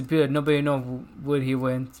got disappeared. Nobody know where he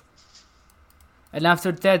went. And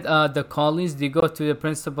after that, the colonies, they go to the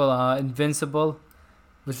Principal Invincible,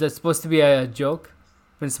 which is supposed to be a joke.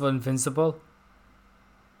 Principal Invincible.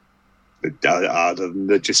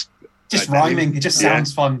 They're just rhyming. It just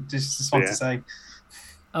sounds fun. Just fun to say.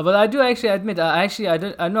 But I do actually admit, I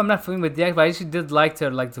know I'm not familiar with the act, but I actually did like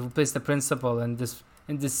her, like to replace the principal in this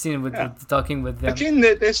scene with talking with them. Again,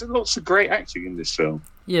 there's lots of great acting in this film.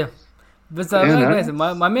 Yeah, but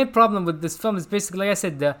my main problem with this film is basically, like I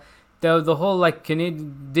said, the whole like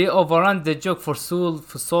Canadian, they overrun the joke for so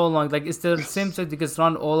long. Like it's the same joke that gets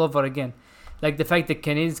run all over again. Like the fact that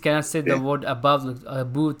Canadians cannot say the word above,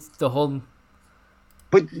 boot, the whole.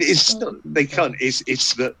 But it's not, they can't.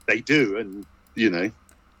 It's that they do, and do they?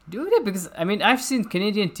 Because I mean, I've seen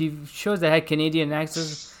Canadian TV shows that had Canadian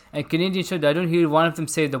actors, and Canadian shows that I don't hear one of them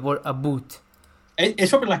say the word a boot. It's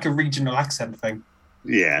probably like a regional accent thing.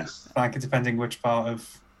 Yeah. Like depending which part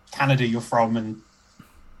of Canada you're from, and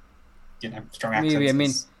strong accents. Maybe, I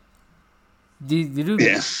mean,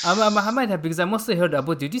 I might have, because I mostly heard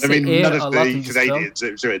about. Did you say air a lot in this film? None of the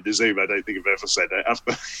Canadians in the Zoom, I don't think I've ever said it.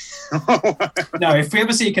 No, if we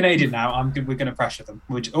ever see a Canadian now, we're going to pressure them.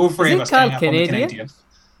 All three of us can have Canadian.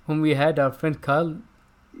 Whom we had, our friend Carl.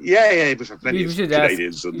 Yeah, we have plenty of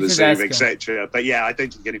Canadians on the Zoom, etc. But yeah, I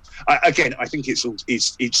don't think any. Again, I think it's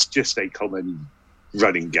just a common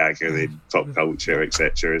running gag in pop culture,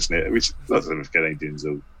 etc., isn't it? Which lots of Canadians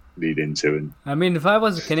will lead into. And I mean, if I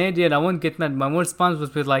was a Canadian, I wouldn't get mad. My response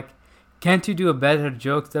would be like, "Can't you do a better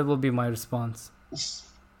joke?" That will be my response.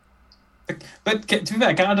 But to be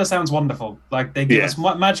fair, Canada sounds wonderful. Like they give us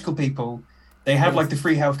magical people. They have like the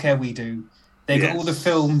free healthcare we do. They got all the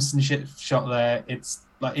films and shit shot there. It's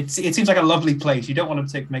like it seems like a lovely place. You don't want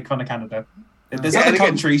to make fun of Canada. There's other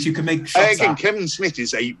countries you can make shots at. Kevin Smith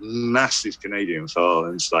is a massive Canadian fan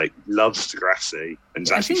and loves Degrassi and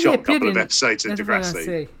actually shot a couple of episodes of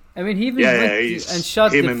Degrassi. I mean, he even went and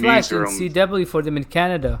shot The Flash in CW for them in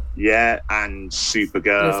Canada. Yeah, and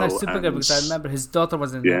Supergirl. Yes, Supergirl, because I remember his daughter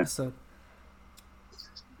was in the episode.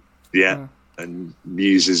 Yeah, and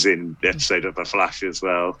Muse is in the episode of The Flash as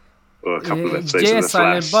well. Or a couple of episodes of The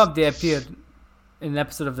Flash. and Bob, they appeared in an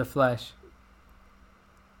episode of The Flash.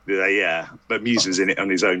 Yeah, but Muse was in it on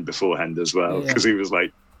his own beforehand as well, because he was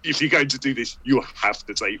like, if you're going to do this, you have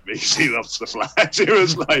to take me. He loves The Flash. It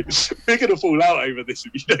was like, we're going to fall out over this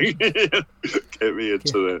if you don't get me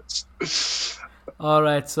into this. All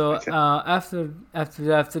right, so after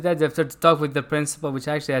the talk with the principal, which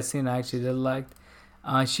actually I've seen, I actually really liked,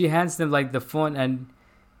 she hands them like the phone,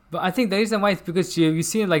 but I think the reason why is because you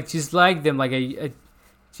see like she's like them, like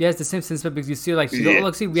she has the same sense, because you see like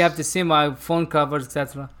look, see, we have the same phone covers,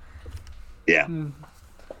 etc. Yeah.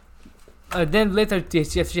 Then later,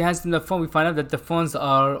 if she hands him the phone, we find out that the phones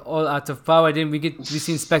are all out of power. Then we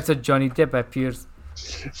see Inspector Johnny Depp appears.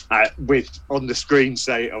 With on the screen,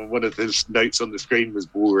 one of the notes on the screen was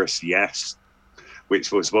Walrus Yes,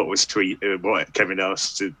 which was what was what Kevin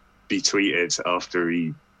asked to be tweeted after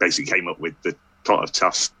he basically came up with the plot of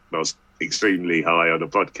Tusk. Was extremely high on a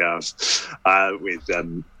podcast with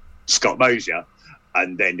Scott Mosier.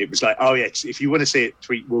 And then it was like, oh yeah, if you want to see it,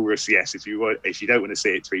 tweet Walrus Yes. If you don't want to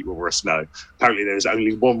see it, tweet Walrus No. Apparently, there was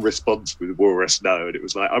only one response with Walrus No, and it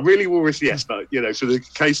was like, I'm really Walrus Yes, but for the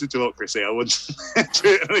case of democracy, I want to do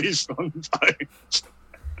it at least one time.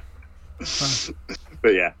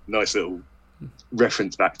 But yeah, nice little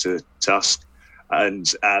reference back to Tusk,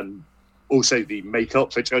 and also the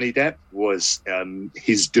makeup for Johnny Depp was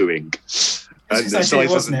his doing. And the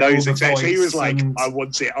size of the nose, etc. He was like, I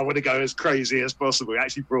want to go as crazy as possible. He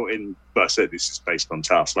actually brought in, but I said this is based on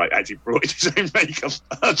Tusk, actually brought in his own makeup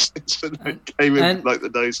artist and came in like the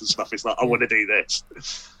nose and stuff. It's like, I want to do this.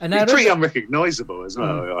 And he's pretty unrecognisable as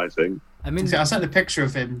well, I think. I sent a picture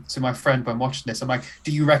of him to my friend when watching this. I'm like,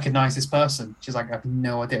 do you recognise this person? She's like, I have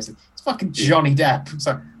no idea. It's fucking Johnny Depp. It's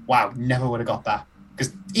like, wow, never would have got that.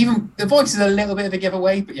 Because even the voice is a little bit of a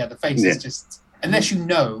giveaway, but yeah, the face is just, unless you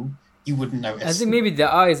know, you wouldn't notice. I think maybe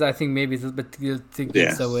the eyes, maybe it's a bit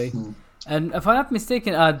gives away. And if I'm not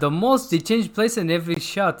mistaken, the most they changed place in every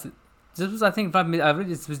shot. This was, I think, I read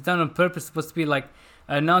it was done on purpose. Supposed to be like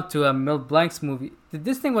a nod to a Mel Blanc's movie.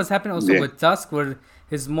 This thing was happening also with Tusk, where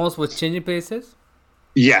his most was changing places.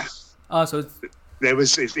 Yeah. Oh, so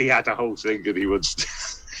he had a whole thing, and he was,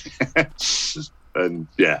 and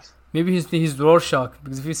yeah. Maybe he's Rorschach,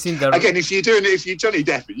 because if you've seen that again, if you're Johnny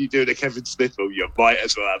Depp and you're doing a Kevin Smith film, you might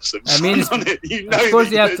as well have some fun on it. Of course,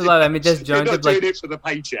 you have to lie. That's Johnny Depp. You're not doing it for the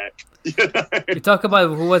paycheck. You talk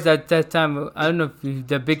about who was at that time. I don't know if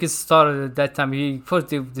the biggest star at that time.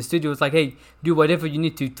 The studio was like, "Hey, do whatever you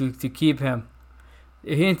need to keep him."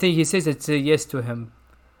 He says it's a yes to him.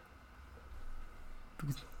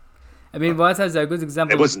 What has a good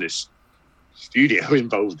example? There wasn't a studio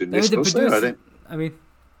involved in this.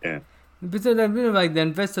 Yeah. But then, like the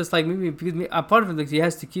investors, like maybe because a part of it, he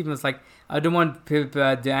has to keep him. It's like I don't want people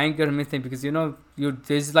to anger him anything because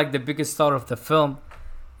this is like the biggest star of the film.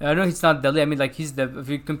 I know he's not the lead. He's if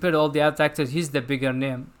you compare all the other actors, he's the bigger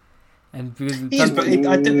name. And because but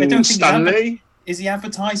I don't think is he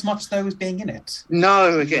advertised much though as being in it?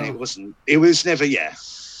 No, it wasn't. It was never. Yeah.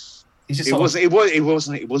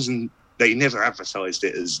 It wasn't. They never advertised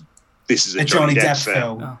it as. This is a Johnny Depp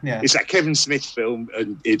film. Oh. Yeah. It's that Kevin Smith film,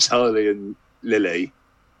 and it's Harley and Lily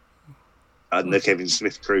and the Kevin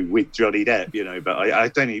Smith crew with Johnny Depp, But I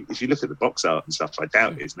don't even, if you look at the box art and stuff, I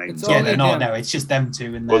doubt his name's on it. They're not. No, it's just them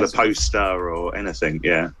two in there. Or the poster or anything,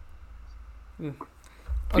 yeah. Okay.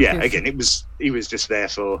 Yeah, again, he was just there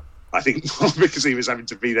for, I think, because he was having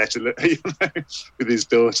to be there to look, with his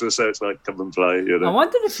daughter, so it's like, come and play, I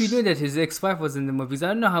wondered if you knew that his ex-wife was in the movies. I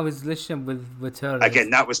don't know how his relationship with her is.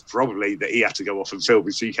 Again, that was probably that he had to go off and film,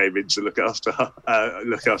 because she came in to look after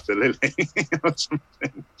Lily or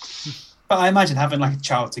something. But I imagine having like a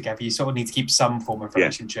child together, you sort of need to keep some form of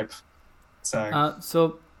relationship.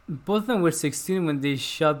 So both of them were 16 when they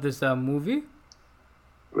shot this movie?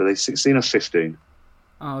 Were they 16 or 15?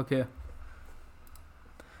 Oh, okay.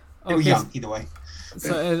 They were young, either way.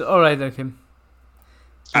 So, all right, okay.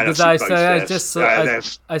 Because I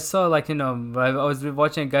saw like I was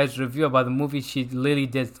watching a guy's review about the movie Lily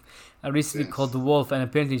did recently called The Wolf, and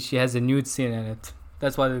apparently she has a nude scene in it.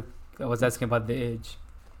 That's why I was asking about the age.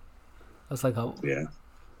 I was like, how? Yeah.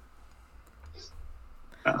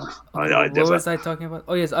 What was I talking about?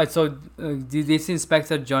 Oh yes, I saw this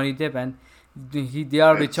Inspector Johnny Depp, and they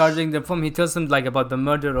are recharging the film. He tells them like about the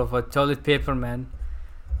murder of a toilet paper man.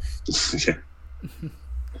 Yeah.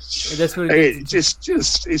 That's what it's just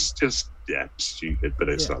stupid, but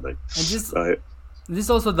it's funny. And this is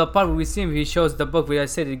also the part where we see him. He shows the book where I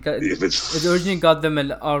said it originally got them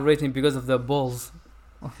an R rating because of the balls.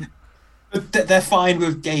 But they're fine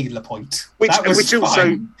with gay Lapointe. Which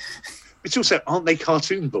also aren't they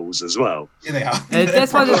cartoon balls as well? Yeah, they are.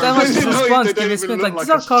 That's why that was the response. These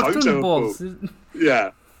are cartoon balls.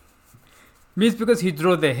 Yeah. Means because he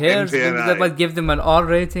drew the hairs, that might give them an R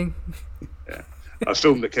rating. Yeah, a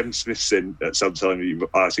film that Kevin Smith's in at some time.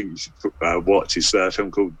 I think you should watch his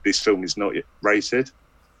film called "This Film Is Not Yet Rated."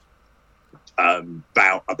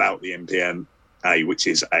 About the MPMA, which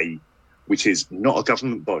is not a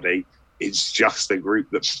government body. It's just a group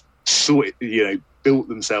that's built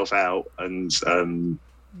themselves out and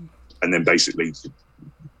then basically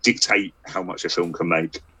dictate how much a film can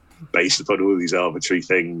make, based upon all these arbitrary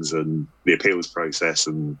things and the appeals process,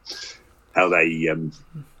 and how they, in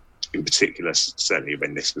particular, certainly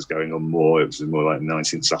when this was going on more, it was more like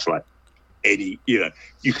 19th stuff like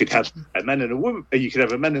you could have a man and a woman, you could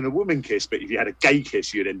have a man and a woman kiss, but if you had a gay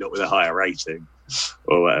kiss, you'd end up with a higher rating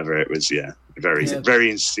or whatever. It was, very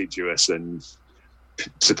insidious, and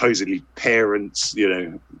supposedly parents,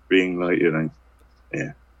 being like,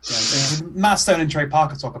 Matt Stone and Trey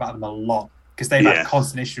Parker talk about them a lot because they've had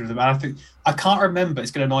constant issues with them. And I can't remember, it's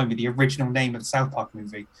going to annoy me, the original name of the South Park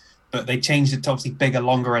movie, but they changed it to obviously bigger,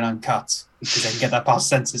 longer, and uncut because they can get that past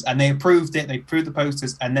censors. And they approved it. They approved the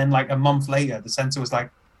posters, and then like a month later, the censor was like,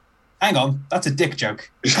 "Hang on, that's a dick joke.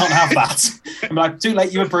 You can't have that." I'm like, "Too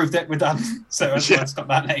late. You approved it. We're done." So that's why it's got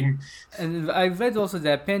that name. And I read also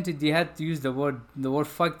that apparently they had to use the word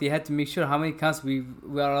 "fuck." They had to make sure how many times we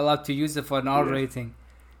are allowed to use it for an R rating.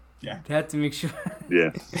 Yeah, they had to make sure.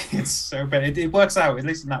 Yeah, it's so bad. It works out, at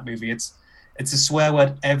least in that movie. It's a swear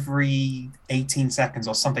word every 18 seconds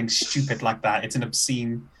or something stupid like that. It's an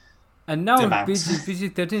obscene. And now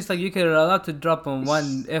PG-13 is like you can allowed to drop on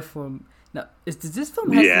one F bomb. Now, does this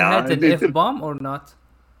film had an F bomb or not?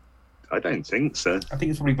 I don't think so. I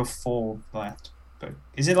think it's probably before that. But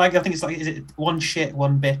is it like, I think it's like, is it one shit,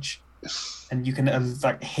 one bitch, and you can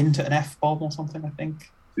like hint at an F bomb or something? I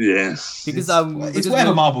think. Yeah. Because it's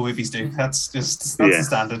whatever Marvel movies do. That's the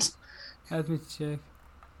standard. Let me check.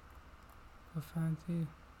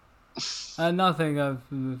 Nothing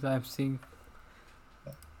I've seen.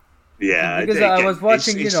 Yeah, because I was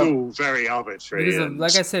watching, it's all very arbitrary. Because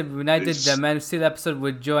like I said, when I did the Man of Steel episode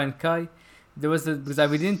with Joe and Kai, there was because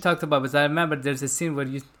we didn't talk about, but I remember there's a scene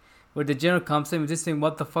where the general comes in and just saying,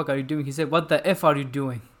 "What the fuck are you doing?" He said, "What the f are you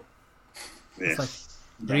doing?" Yeah. It's like,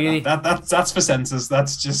 really? That's for censors.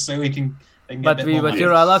 That's just so we can. But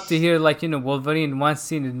you're allowed to hear Wolverine in one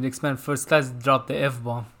scene in X-Men First Class drop the F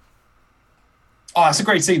bomb. Oh, that's a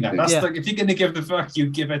great scene though. That's if you're gonna give the fuck, you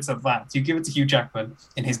give it to that. You give it to Hugh Jackman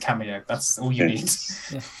in his cameo. That's all you need.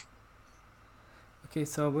 Yeah. Okay,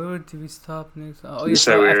 so where do we stop next?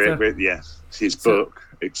 We're with his book.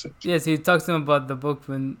 Yes, he talks to him about the book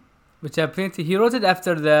which apparently he wrote it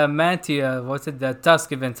after the Manti, the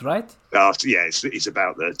Tusk event, right? It's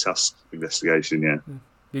about the Tusk investigation. Yeah.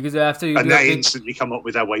 Because after you they instantly come up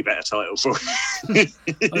with a way better title for it.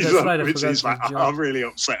 That's right. Which is I'm really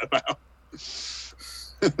upset about.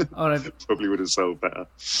 All right. Probably would have sold better.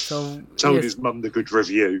 So told his mum the good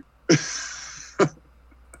review. That's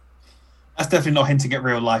definitely not hinting at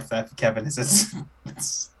real life there for Kevin, is it?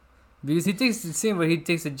 Because he takes the scene where he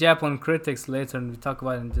takes a jab on critics later, and we talk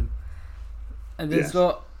about it. And then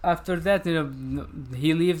so after that,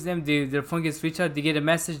 he leaves them. Their phone gets switched out. They get a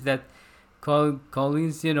message that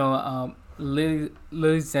Collins,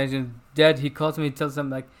 Lily's dad. He calls me. He tells them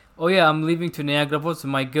like, "Oh yeah, I'm leaving to Niagara Falls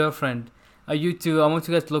with my girlfriend. I want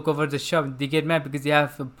you guys to look over the shop." They get mad because they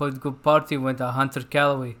have a political party with Hunter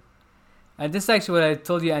Calloway. And this is actually what I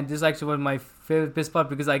told you, and this is actually one of my favorite best part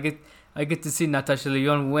because I get to see Natasha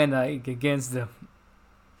Lyonne win against them.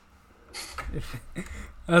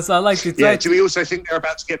 So I like to try. Yeah, do we also think they're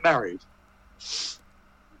about to get married?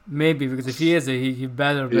 Maybe, because if he is, he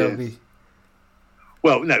better be.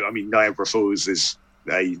 Well, no, I mean Niagara Falls is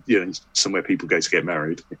somewhere people go to get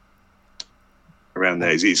married. Around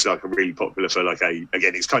there, it's like a really popular for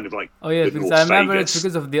it's kind of like. Oh yeah, because North I remember Vegas. It's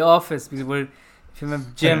because of The Office, because if you remember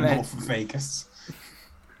Jim and North Vegas.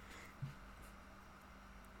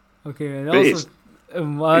 Okay, and also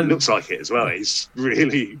it looks like it as well. It's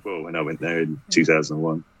really when I went there in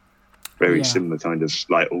 2001, very similar kind of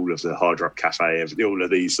like all of the Hard Rock Cafe, all of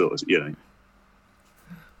these sort of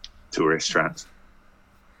tourist traps.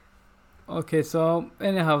 Okay, so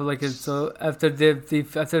anyhow, so after they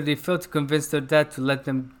failed to convince their dad to let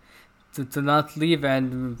them to not leave,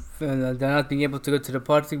 and they're not being able to go to the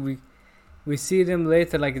party, we see them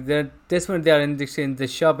later. That's when they are in the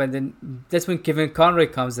shop, and then that's when Kevin Conroy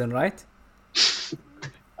comes in, right?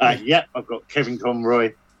 I've got Kevin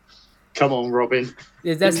Conroy. Come on, Robin.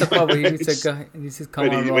 Yeah, that's the part where he says, "Come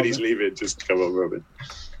on, Robin." When he's leaving, just come on, Robin.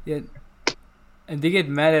 Yeah, and they get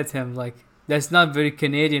mad at him. That's not very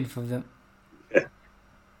Canadian for them.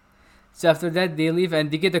 So after that, they leave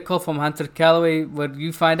and they get a call from Hunter Calloway, where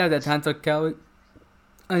you find out that Hunter Calloway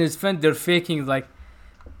and his friend, they're faking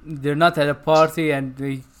they're not at a party,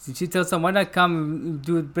 and she tells them, "Why not come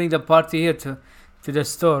bring the party here to the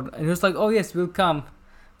store?" And he was like, "Oh yes, we'll come."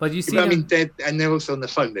 But you see them, they're also on the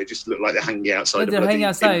phone. They just look like they're hanging outside a bloody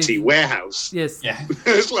empty warehouse. Yes. Yeah.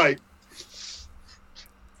 It's like.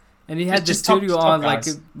 And he had the studio on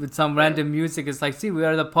with some random music. It's like, see, we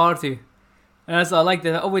are at the party. And also I like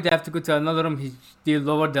that. Oh wait, I have to go to another room. They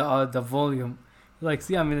lowered the volume.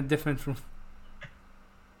 See, I'm in a different room.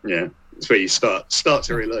 Yeah, it's where you start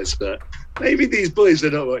to realise that maybe these boys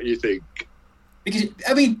are not what you think. Because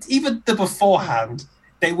I mean, even the beforehand,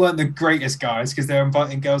 they weren't the greatest guys because they're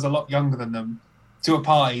inviting girls a lot younger than them to a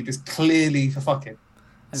party that's clearly for fucking.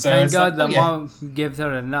 And so thank God the mom gives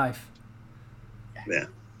her a knife. Yeah,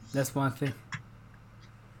 that's one thing.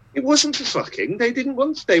 It wasn't for fucking. They didn't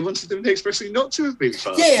want. They wanted them expressly not to have been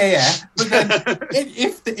fucked. Yeah. But then,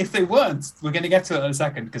 if they weren't, we're going to get to it in a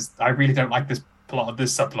second because I really don't like this plot of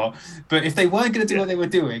this subplot. But if they weren't going to do what they were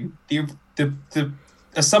doing, the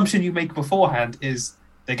assumption you make beforehand is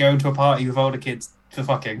they're going to a party with older kids for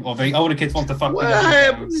fucking, or the older kids want to fuck. Well,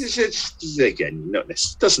 again,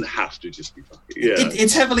 it doesn't have to just be fucking. Yeah,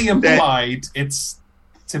 it's heavily implied. It's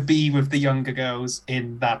to be with the younger girls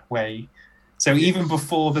in that way. So even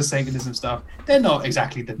before the Satanism stuff, they're not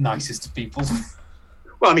exactly the nicest of people.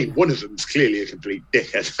 Well, I mean, one of them's clearly a complete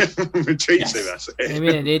dickhead. Treats him as it. I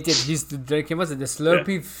mean, an idiot. He's drinking. Was it the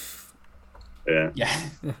Slurpee? Yeah.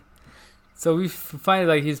 So we find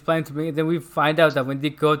like he's planning to bring it. Then we find out that when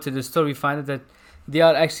they go to the store, we find out that they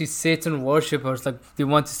are actually Satan worshippers. Like they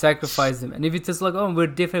want to sacrifice them. And if it's just like, oh, we're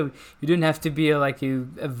different. You don't have to be a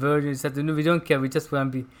virgin. No, we don't care. We just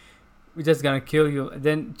want to be. We're just gonna kill you. And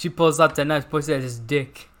then she pulls out the knife, points it at his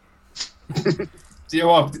dick. You know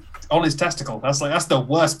what? On his testicle. That's the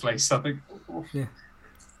worst place, I think. Yeah.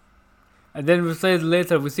 And then we say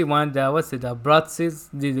later we see one Bratzies,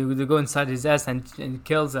 they go inside his ass and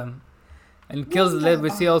kills him. And kills we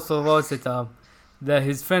see also that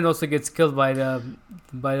his friend also gets killed by the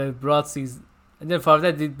Bratzies. And then for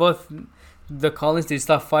that the Collins they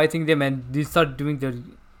start fighting them and they start doing their.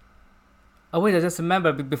 Oh wait, I just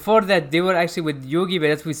remember. Before that, they were actually with Yogi Bear.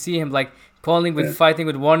 That's we see him like fighting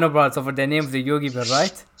with Warner Bros. Over the name of the Yogi Bear,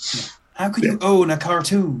 right? How could you own a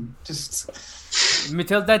cartoon? Just. We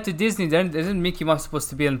tell that to Disney. Then isn't Mickey Mouse supposed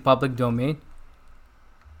to be in public domain?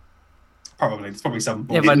 Probably. It's probably some.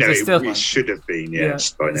 Yeah, but it should have been.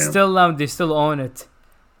 Yes, by now. Still, they still own it.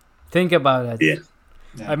 Think about it. Yeah.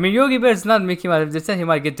 I mean, Yogi Bear is not Mickey Mouse. They said he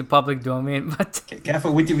might get to public domain, but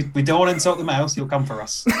careful. We don't want to insult the mouse. He'll come for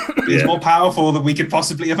us. He's more powerful than we could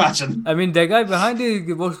possibly imagine. I mean, the guy behind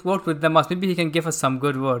it worked with the mouse. Maybe he can give us some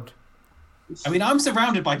good word. I mean, I'm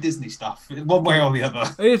surrounded by Disney stuff, one way or the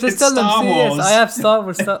other. Just tell them, yes, I have Star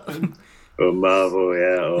Wars stuff. Or Marvel,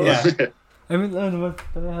 yeah. I mean, I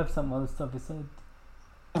have some other stuff besides.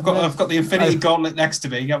 I've got the Infinity Gauntlet next to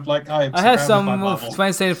me. I have some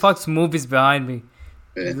 20th Century Fox movies behind me.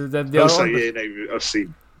 Yeah. Also, I've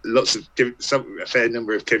seen a fair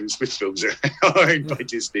number of Kevin Smith films are owned by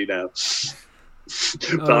Disney now.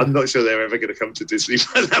 But I'm not sure they're ever going to come to Disney,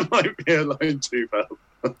 but that might be a line too bad.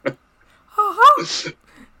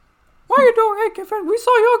 What are you doing, hey, Kevin? We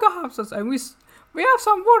saw yoga houses and we have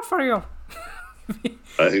some wood for you.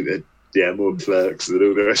 I think they're more clerks than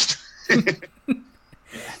all the rest.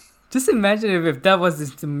 Just imagine if that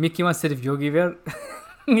was the Mickey Mouse instead of Yogi Bear.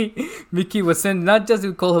 Mickey was sent, not just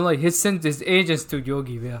to call him, he sent his agents to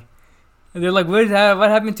Yogi Bear. And they're like, what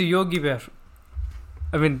happened to Yogi Bear?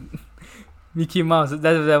 I mean, Mickey Mouse,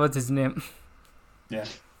 that was his name. Yeah.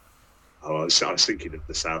 Oh, I was thinking of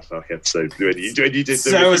the South Park episode when you did the.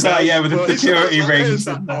 So was that, with the security rings.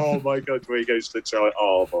 Oh my God, where he goes to try.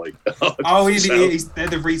 Oh my God. Oh, they're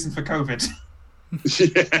the reason for COVID.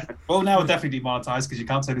 Yeah. Well, now we're definitely demonetized because you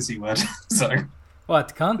can't say the C word. So.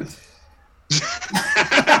 What, can't?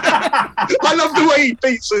 I love the way he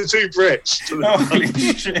beats the two Brits. Holy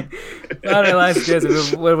shit. I realized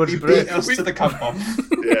where would Brits to the cup bomb.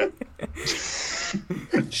 Yeah.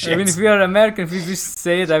 I mean, if we are American, if we just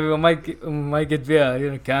say it, we might get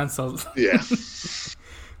cancelled. Yeah.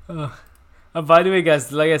 By the way,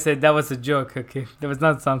 guys, like I said, that was a joke. Okay, that was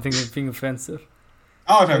not something being offensive.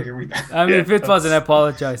 Oh no, you're right. I mean, if it wasn't, I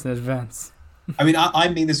apologize in advance. I mean, I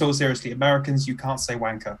mean this all seriously. Americans, you can't say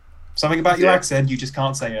wanker. Something about your accent, you just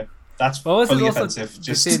can't say it. That's fully offensive.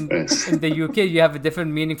 Just in the UK, you have a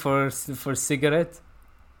different meaning for cigarette.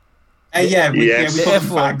 We call them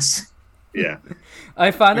fags. Yeah.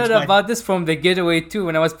 I found out about this from The Getaway too.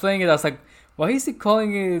 When I was playing it, I was like, why is he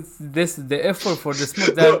calling it this the F word for the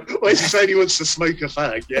smoke? Why is he saying he wants to smoke a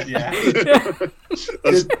fag? Yeah.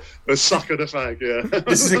 A suck on a fag, yeah.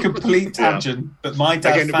 This is a complete tangent, but my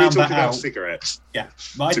dad found that out. About cigarettes. Yeah.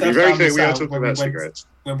 My dad found this out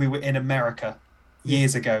when we were in America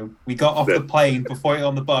years ago. We got off the plane before we got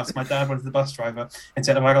on the bus. My dad went to the bus driver and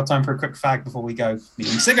said, have I got time for a quick fag before we go?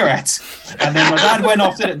 Meaning cigarettes. And then my dad went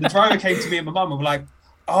off, did it, and the driver came to me and my mum and were like,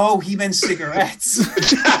 oh, he meant cigarettes.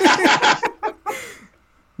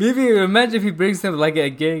 Maybe imagine if he brings them like a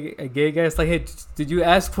gay guy. It's like, hey, did you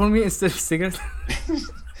ask for me instead of cigarettes?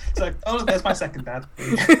 It's like, oh, there's my second dad.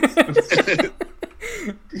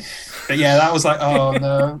 But yeah, that was like, oh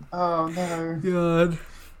no. God.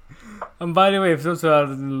 And by the way, if those who are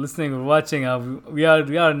listening or watching, we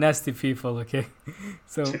are nasty people, okay?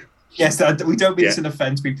 So yes, we don't mean this in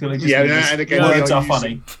offence. We purely just and again, words are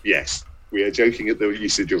funny. Yes, we are joking at the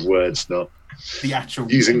usage of words, not the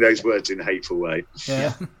actual using those words in a hateful way.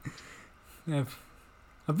 Yeah.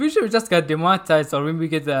 I'm pretty sure we just got demonetized, or when we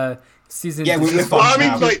get the season. Yeah, we're well, I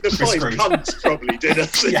mean, like the 5 cunts probably did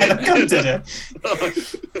us. Yeah, the cunt did it.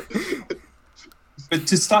 But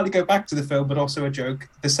to slightly go back to the film, but also a joke,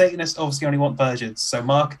 the Satanists obviously only want virgins. So,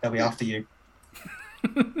 Mark, they'll be after you.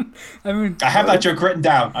 I have that joke written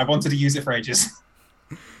down. I wanted to use it for ages.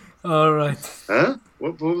 All right. Huh?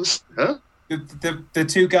 What was? Huh? The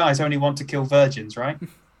two guys only want to kill virgins, right?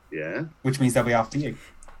 Yeah. Which means they'll be after you.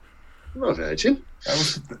 I'm not a virgin.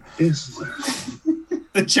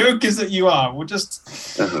 The joke is that you are. We'll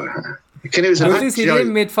just. At least he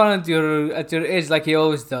didn't make fun at your age like he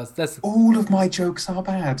always does. That's all of my jokes are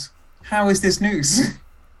bad. How is this news?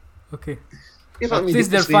 Okay. Yeah, at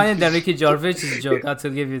least they're finding the Ricky Gervais's joke. I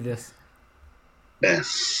will give you this. Yeah.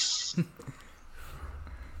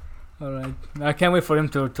 All right. I can't wait for him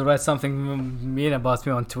to write something mean about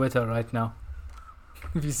me on Twitter right now.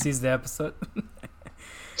 If he sees the episode.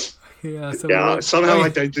 Somehow I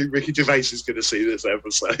don't think Ricky Gervais is going to see this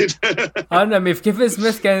episode. I don't know if Kevin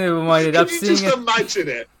Smith can wind up seeing it. Can you just imagine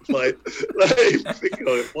it? Think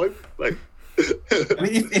of it. I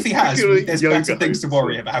mean, if he has, there's better things to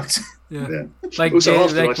worry about. Yeah. Like Will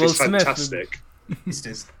Smith. Fantastic. It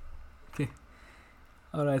is. Okay.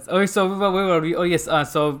 All right. Okay, so where were we? Oh yes.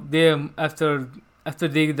 So they after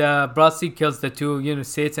the Brodsky kills the two,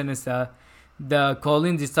 Satanists. The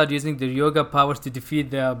Colin, they start using their yoga powers to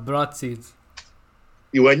defeat the Broadseeds.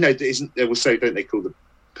 They will say, don't they call the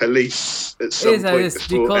police at some point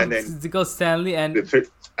before, they call Stanley and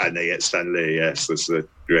they get Stanley. Yes, that's the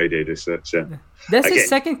radio searcher. That's his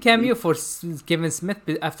second cameo for Kevin Smith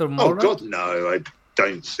after Mora. Oh God, no, I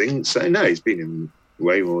don't think so. No, he's been in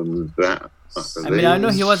way more than that. I know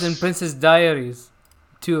he was in Princess Diaries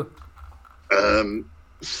too.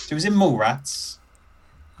 He was in Mallrats.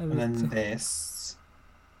 And then this.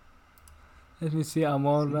 Let me see. I'm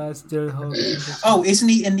all right. Oh, isn't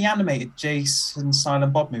he in the animated Jason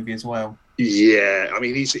Silent Bob movie as well? Yeah, I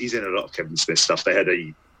mean he's in a lot of Kevin Smith stuff. They had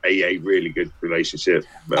a really good relationship.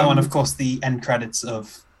 And of course the end credits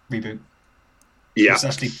of Reboot. Yeah, it's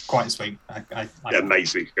actually quite sweet.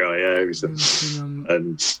 Amazing guy.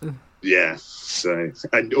 Yeah,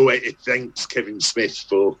 it thanks Kevin Smith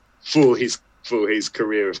for his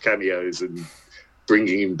career of cameos and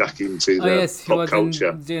bringing him back into the pop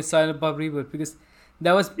culture. He was in Silent Bob Reboot because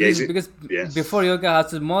that was before Yoga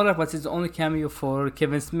House Mora was his only cameo for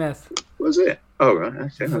Kevin Smith. Was it? Oh right,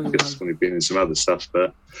 okay. I could have only been in some other stuff,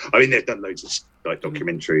 but I mean they've done loads of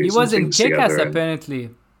documentaries. He was in Kick-Ass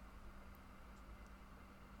apparently.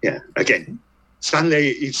 Yeah, again,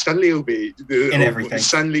 Stanley will be in everything.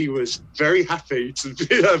 Stanley was very happy to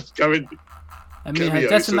go in. I mean,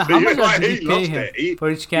 how much did he pay him for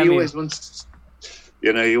each cameo?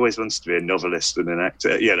 He always wants to be a novelist and an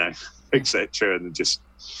actor, etc. And just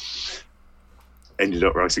ended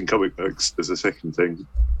up writing comic books as a second thing.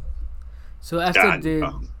 So after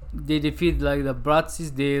they defeat the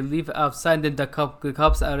Bratzies, they leave outside, then the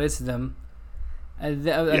cops arrest them. And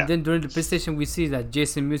then during the PlayStation, we see that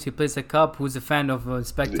Jason Mewes, he plays a cop who's a fan of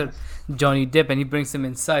Inspector Johnny Depp, and he brings him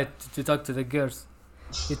inside to talk to the girls.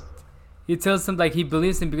 He tells them he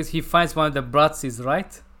believes him because he finds one of the Bratzies,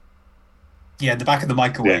 right? Yeah, in the back of the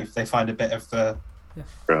microwave, they find a bit of the...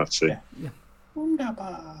 Bratzie. Yeah.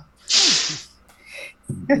 Wunderbar.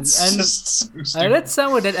 I read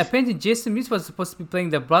somewhere that apparently Jason Mewes was supposed to be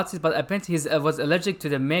playing the Bratzies, but apparently he was allergic to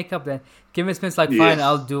the makeup. Then Kevin Smith's fine,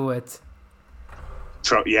 I'll do it.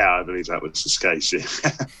 Yeah, I believe that was the case. Yeah.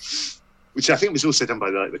 Which I think was also done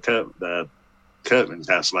by the Kirkman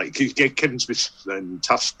house. Kevin Smith and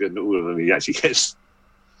Tusk and all of them. He actually gets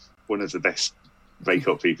one of the best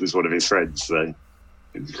makeup people as one of his friends. So.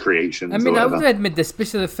 Creations. I mean, I would admit the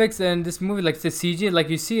special effects in this movie, the CG,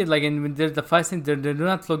 you see it, when there's the fight scene, they do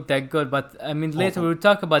not look that good. But I mean, later we'll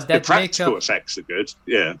talk about that. The practical effects are good.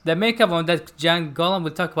 Yeah. The makeup on that giant golem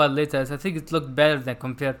we'll talk about later. I think it looked better than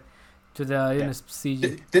compared to the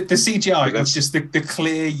CG. The CGI was just the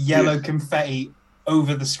clear yellow confetti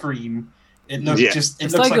over the screen. It looked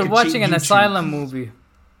it's like you're watching an Asylum movie.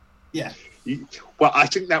 Yeah. Well, I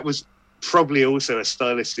think that was probably also a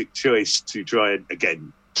stylistic choice to try and,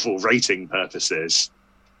 again, for rating purposes,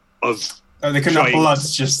 they couldn't have blood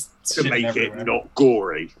just to make everywhere. It not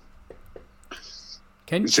gory.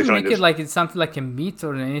 Can you make it it's something like a meat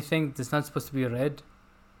or anything that's not supposed to be red?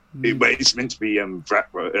 It's meant to be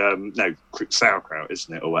sauerkraut,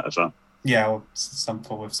 isn't it, or whatever? Yeah, or some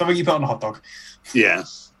form of something you put on a hot dog. Yeah.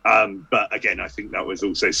 But again, I think that was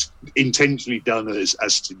also intentionally done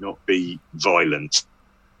as to not be violent.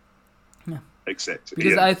 Yeah. Except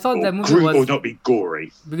because I thought that movie was or not be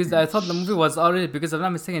gory. Because I thought the movie was R-rated. Because if I'm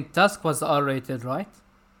not mistaken, Tusk was R-rated, right?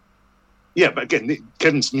 Yeah, but again,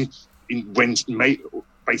 Kevin Smith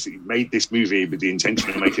basically made this movie with the intention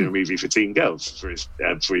of making a movie for teen girls for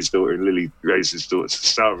his daughter, Lily Rose's daughter, to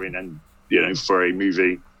star in, and for a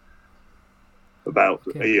movie about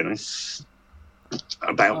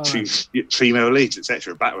about two female leads,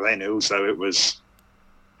 etc. Back then, also it was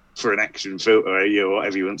for an action film, or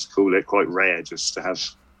whatever you want to call it, quite rare just to have.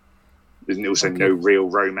 There's also no real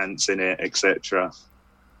romance in it, etc.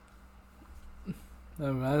 I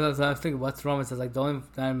was thinking what's romance. Like the only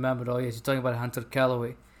thing I remember, you're talking about Hunter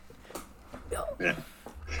Calloway. Yeah.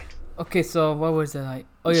 Okay, so what was that like?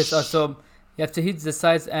 Oh yes, so you have to hit the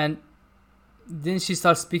sides, and then she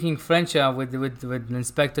starts speaking French with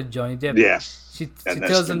Inspector Johnny Depp. Yeah. She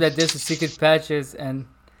tells him that there's a secret patches, and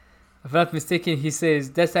if I'm not mistaken, he says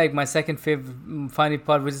that's like my second favorite funny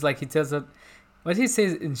part, which is like he tells her what he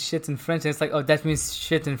says in shit in French, and it's like, oh, that means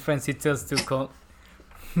shit in French. He tells to call.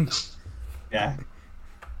 Yeah.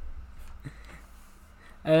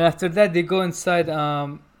 And after that, they go inside. They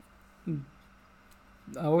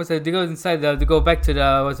go inside. They go back to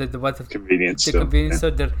the convenience store. Convenience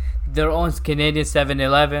store. Their own Canadian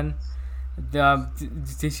 7-Eleven.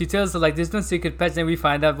 She tells her like there's no secret patch, and we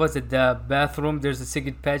find out the bathroom. There's a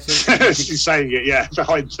secret patch. She's saying it, yeah,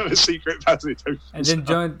 behind a secret passage. And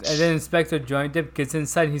then Inspector Johnny Depp gets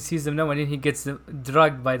inside. He sees them now, and then he gets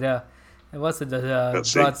drugged by the Nazis.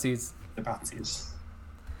 The Nazis.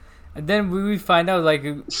 And then we find out like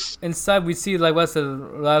inside we see like Ralph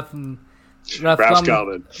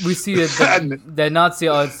Garman. We see the Nazi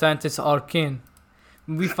scientist Arkin.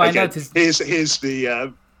 We find out here's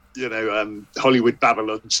the Hollywood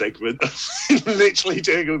Babylon segment. Literally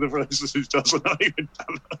doing all the processes does on Hollywood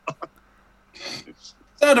Babylon.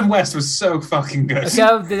 Adam West was so fucking good.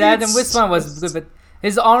 Okay, the Adam West one was good, but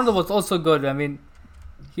his Arnold was also good. I mean,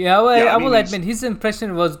 I will admit his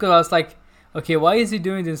impression was good. I was like, okay, why is he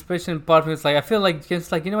doing the impression part? It's like I feel like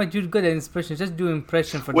it's like, you know what, you're good at impression. Just do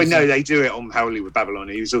impression for. Well, no, they do it on Hollywood Babylon.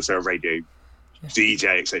 He was also a radio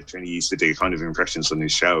DJ, etc., and he used to do kind of impressions on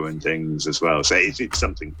his show and things as well. So it's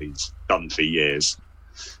something he's done for years.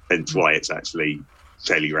 Hence why it's actually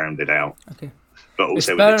fairly rounded out. Okay, but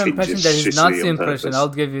also it's better impression than his Nazi impression. I'll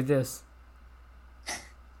give you this.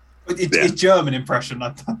 It's German impression, I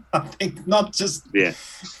think, not just. Yeah.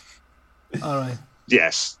 All right.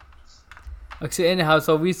 Yes. Okay. Anyhow,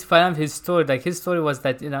 so we find out his story. Like his story was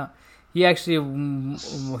that he actually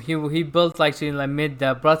he built made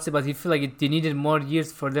the Bratzi, but he feel like they needed more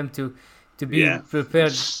years for them to be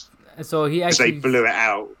prepared. So he actually they blew it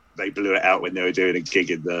out. They blew it out when they were doing a gig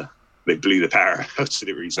they blew the power out to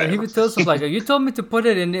the reset. He would tell us like, you told me to put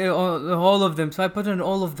it in all of them, so I put it in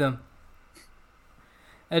all of them.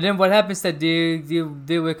 And then what happens that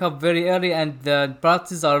they wake up very early, and the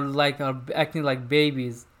Bratzis are acting like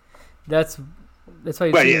babies. That's why.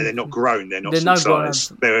 Well, they're not grown. They're not full size.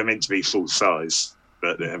 They were meant to be full size,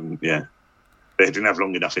 but they didn't have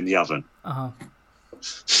long enough in the oven.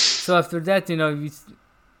 So after that,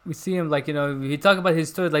 we see him he talk about his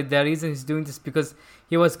story, like the reason he's doing this because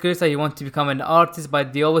he was curious that he wanted to become an artist,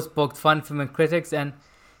 but they always poked fun from critics, and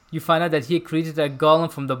you find out that he created a golem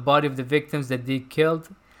from the body of the victims that they killed,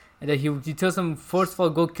 and that he tells them, first of all,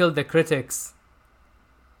 go kill the critics.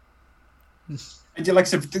 And you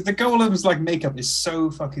the golem's makeup is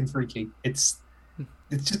so fucking freaky. It's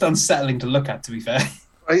just unsettling to look at, to be fair.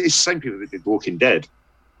 It's the same people that did Walking Dead.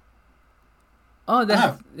 Oh,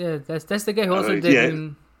 that's the guy who also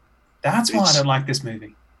did. That's why I don't like this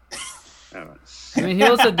movie. All right. I mean, he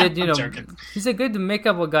also did. He's a good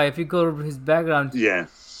makeup guy. If you go over his background. Yeah.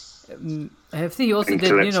 I think he also did.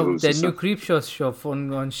 The new Creepshow show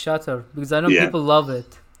on Shutter, because I know people love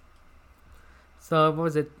it. So what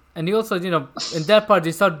was it? And he also, in that part,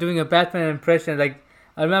 they start doing a Batman impression. Like,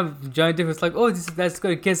 I remember Johnny Depp was like, "Oh, that's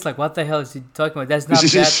good." Kids like, "What the hell is he talking about? That's not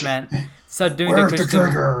Batman." Start doing the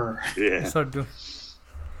trigger. Yeah. Start doing.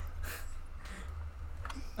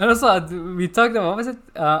 And also, we talked about, what was it?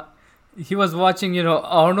 He was watching,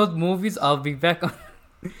 Arnold movies. I'll be back on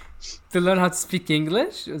to learn how to speak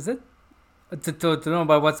English. Was it to know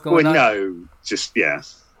about what's going on? Well, no, just Yeah,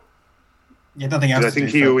 nothing else. I think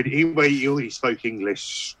he already spoke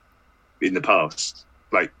English in the past,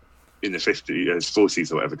 like in the 50s,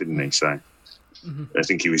 40s or whatever, didn't he? So I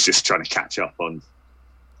think he was just trying to catch up on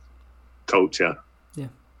culture. Yeah.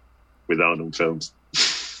 With Arnold films.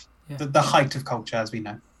 the height of culture, as we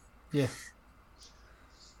know. Yeah.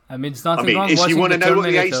 I mean, it's nothing wrong. If you want to know what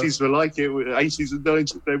the 80s were like, 80s and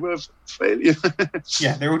 90s, they were failure.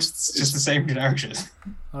 Yeah, they were just the same generation.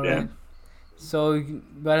 All right. So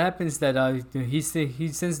what happens that he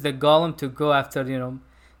sends the Golem to go after,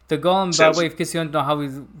 the Golem, by the way, in case you don't know how we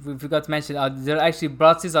forgot to mention, there are actually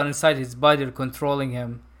Bratzies are inside his body, they're controlling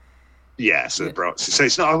him. Yeah, so the Bratzies. So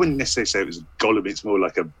it's not, I wouldn't necessarily say it was a Golem, it's more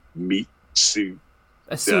like a meat suit.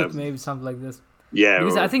 A suit, maybe, something like this. Yeah,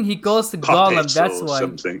 because I think he calls the Golem. That's why.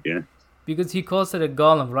 Something, yeah. Because he calls it a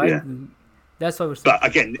Golem, right? Yeah. That's why we're saying. But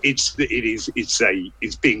again, it's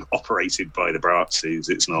being operated by the Bratzies.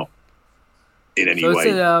 It's not in any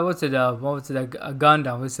way. What's it? A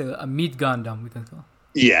Gundam? What's it? A meat Gundam? We can call.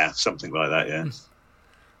 Yeah, something like that. Yeah.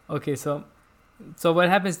 Okay, so what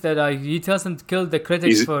happens that he tells him to kill the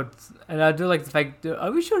critics and I do like the fact.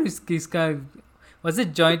 Are we sure he's kind of? Was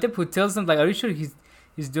it Jointip who tells him, like, are you sure he's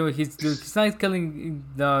not killing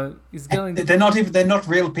he's killing. They're not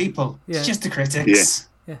real people. Yeah. It's just the critics.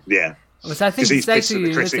 Yeah. Which I think he's actually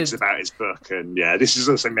the critics about his book, and this is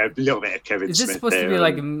also a little bit of Kevin Smith. Is this supposed to be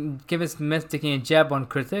like Kevin Smith taking a jab on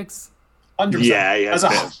critics? 100%. Yeah, he had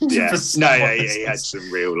he had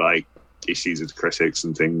some real issues with the critics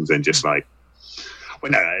and things, and just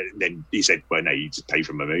and then he said, "Well, no, you just pay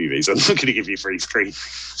for my movies. I'm not going to give you free screen.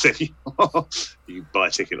 So you can buy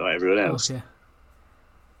a ticket like everyone else." Okay.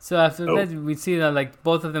 So after that, we see that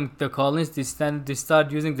both of them, the Collins, they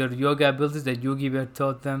start using their yoga abilities that Yogi Bear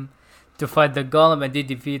taught them to fight the Golem, and they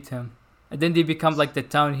defeat him. And then they become the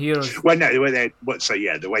town heroes. Well, no, the way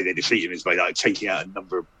they defeat him is by taking out a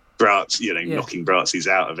number of brats, knocking Bratzies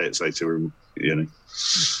out of it. So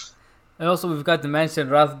And also, we've got to mention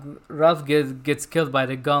Ralph gets killed by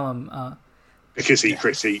the Golem because he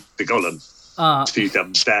critiqued the Golem 2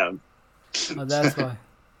 thumbs down. Oh, that's why.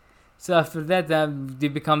 So after that, they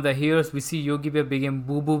become the heroes. We see Yogi Bear became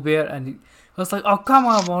Boo Boo Bear, and he was like, "Oh, come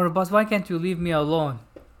on, Motorboss, why can't you leave me alone?"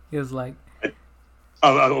 He was like,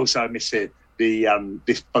 also I missed it.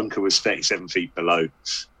 This bunker was 37 feet below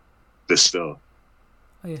the store.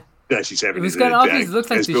 Oh yeah, 37. It was kind of obvious. It looks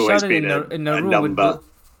like they shot it in a room. Number.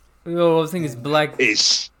 The whole thing is black.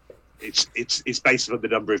 It's based on the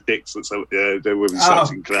number of dicks that the women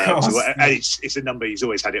sucked in clubs. And it's a number he's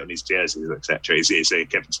always had it on his jerseys, etc. It's a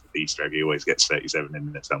Kevin Smith Easter egg. He always gets 37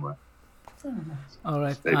 in there somewhere. All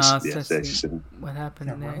right. What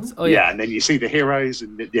happened next? Oh yeah, and then you see the heroes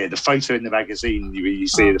and the photo in the magazine. You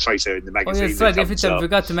see the photo in the magazine. Oh yeah, that's right. I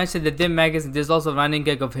forgot to mention the Dim magazine. There's also a running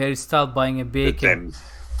gag of Harry Styles buying a bacon.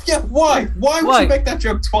 Yeah, why? Why would you make that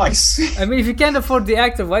joke twice? I mean, if you can't afford the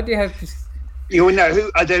actor, why do you have to? Who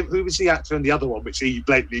was the actor on the other one, which he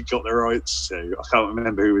blatantly got the rights to? I can't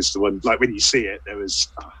remember who was the one. When you see it, there was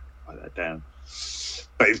write that down.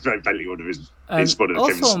 But it's very blatantly one of his. It's one of the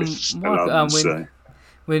Kevin Smith's alarms.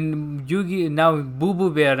 When Yugi now Boo Boo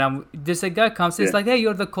Bear, there's a guy comes. It's like, hey,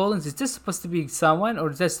 you're the Collins. Is this supposed to be someone or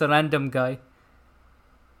just a random guy?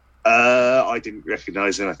 I didn't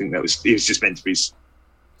recognize him. I think he was just meant to be.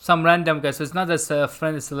 Some random guy, so it's not as a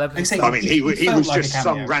friend, a celebrity. I mean, he was just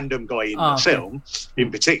some random guy in the film, in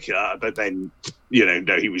particular. But then,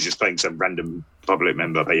 no, he was just playing some random public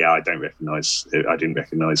member. But I didn't recognize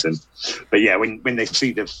him. But yeah, when they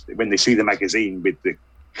see the magazine with the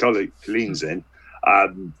Collins in,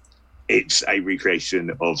 it's a recreation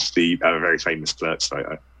of the very famous Clerks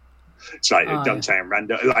photo. It's like Dante and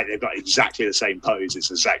Randall, they've got exactly the same pose. It's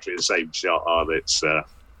exactly the same shot.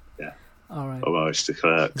 All right. Homage to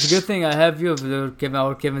Clerks. It's a good thing I have you,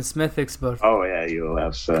 our Kevin Smith expert. Oh yeah, you'll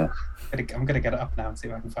have. I'm gonna get it up now and see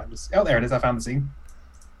if I can find this. Oh, there it is. I found the scene.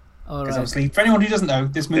 All right. Obviously, for anyone who doesn't know,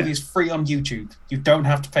 this movie is free on YouTube. You don't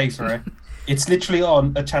have to pay for it. It's literally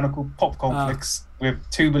on a channel called Popcorn Flicks with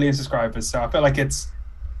 2 million subscribers. So I feel like it's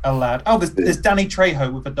allowed. Oh, there's Danny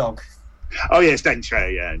Trejo with a dog. Oh yeah, it's Danny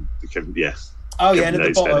Trejo. Yeah. Oh yeah, and at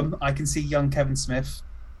the bottom I can see young Kevin Smith.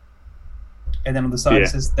 And then on the side it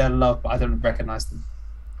says "They're loved," but I don't recognize them.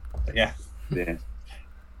 But yeah.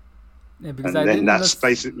 Because and then that's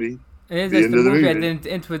basically the end of the movie. I didn't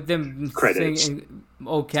end with them singing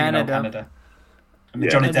 "Oh Canada." And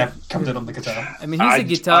Johnny Depp comes in on the guitar. I mean, he's a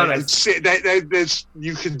guitarist.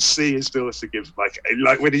 You can see his daughter give like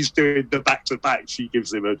when he's doing the back-to-back, she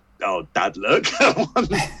gives him a dad look.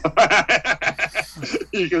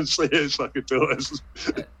 You can see it's like a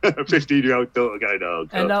 15-year-old daughter going, "Oh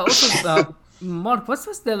God." And also, Mark, what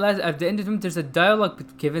was the last at the end of the movie? There's a dialogue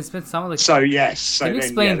with Kevin Smith. Someone like. So yes. Can you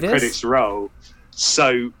explain this? The credits roll.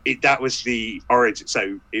 So that was the origin.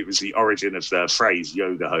 So it was the origin of the phrase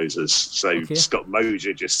 "yoga hosers." So Scott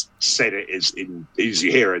Moser just said it as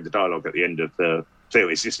you hear in the dialogue at the end of the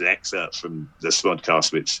film. It's just an excerpt from the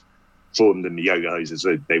Smodcast, which formed and the Yoga Hosers,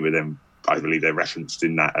 they were then, I believe they're referenced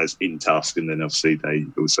in that as in Tusk, and then obviously they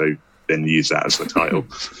also then use that as the title.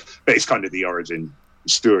 But it's kind of the origin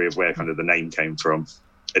story of where kind of the name came from.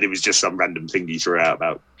 And it was just some random thing he threw out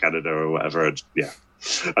about Canada or whatever. And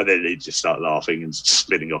then they just start laughing and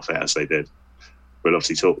spinning off it as they did. We'll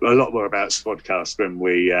obviously talk a lot more about Spodcast when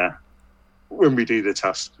we do the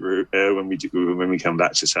Tusk when we come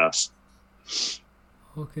back to Tusk.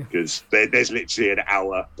 Okay. Because there's literally an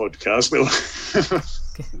hour podcast. We'll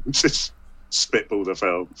just spitball the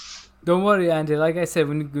film. Don't worry, Andy. Like I said,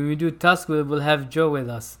 when we do Tusk, we'll have Joe with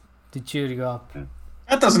us to cheer you up. Yeah.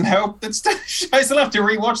 That doesn't help. I still have to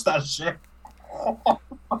rewatch that shit.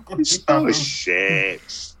 It's not shit.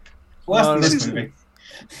 Worse than this movie.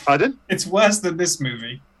 Pardon? It's worse than this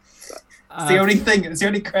movie. It's the only thing. It's the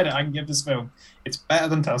only credit I can give this film. It's better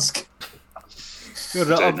than Tusk. You're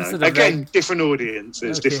the opposite Again, different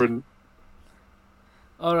audiences, okay. Different.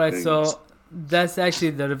 All right, so that's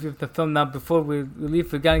actually the review of the film. Now, before we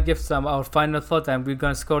leave, we're gonna give our final thought, and we're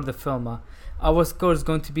gonna score the film. Our score is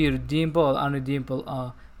going to be redeemable or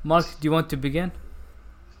unredeemable. Mark, do you want to begin?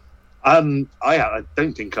 I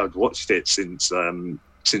don't think I'd watched it since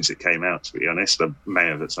it came out. To be honest, I may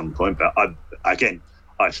have at some point, but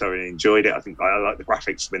I thoroughly enjoyed it. I think I like the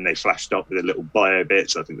graphics when they flashed up with the little bio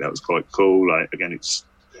bits. I think that was quite cool. It's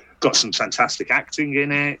got some fantastic acting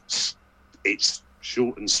in it. It's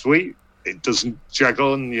short and sweet. It doesn't drag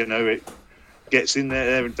on. It gets in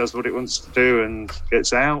there and does what it wants to do and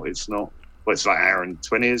gets out. It's not. Well, it's like an hour and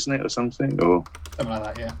 20, isn't it, or something? Or something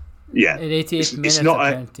like that, yeah. Yeah. In 88 minutes,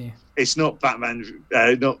 apparently. It's not Batman,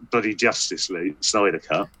 not bloody Justice League, Snyder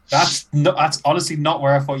Cut. That's honestly not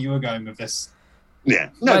where I thought you were going with this. Yeah.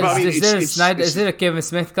 No, but I mean, is there a Kevin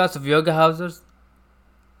Smith cut of Yoga Hosers?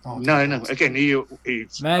 Oh, no. Again,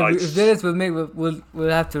 if there is, we'll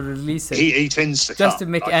have to release it. He tends to just to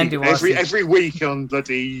make Andy watch it. Every week on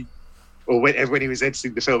bloody, or when he was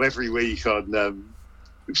editing the film, every week on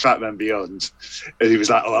Fat Man Beyond, and he was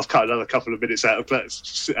like, "Oh, I've cut another couple of minutes out of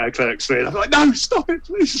Clerks 3." And I'm like, "No, stop it,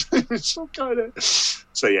 please! Stop cutting it."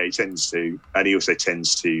 So yeah, he tends to, and he also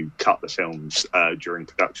tends to cut the films during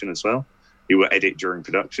production as well. He will edit during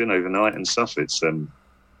production overnight and stuff. It's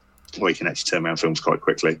where you can actually turn around films quite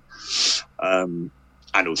quickly, and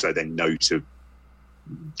also then know to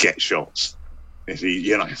get shots if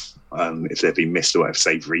if they've been missed or whatever,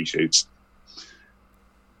 save reshoots.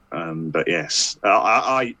 But yes,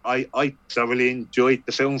 I thoroughly enjoyed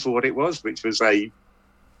the film for what it was, which was a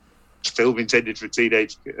film intended for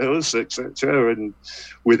teenage girls, etc.,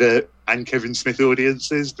 and Kevin Smith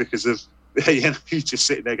audiences, because of he's just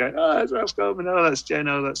sitting there going, "Oh, that's Ralph Garman, oh, that's Jen,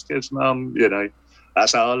 oh, that's Kev's mum,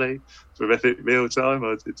 that's Harley from Epic Mealtime."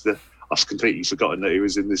 I've completely forgotten that he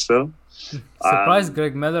was in this film. Surprised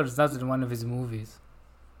Greg Miller is not in one of his movies.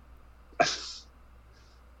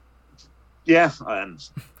 Yeah.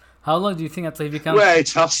 How long do you think until he becomes? Well,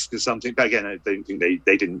 Tusk or something. But again, I don't think they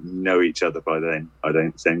didn't know each other by then. I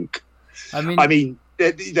don't think. I mean,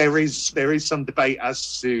 there is some debate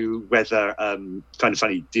as to whether Kind of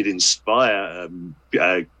Funny did inspire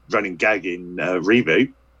running gag in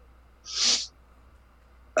Reboot,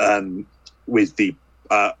 with the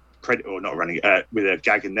Predator, or not running with a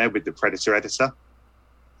gag in there with the Predator editor.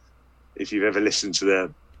 If you've ever listened to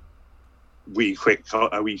the We Quit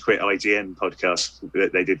IGN podcast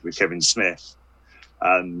that they did with Kevin Smith,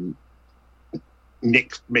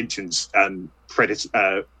 Nick mentions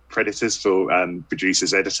predators for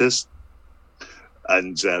producers, editors,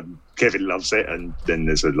 and Kevin loves it. And then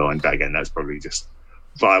there's a line, but again, that's probably just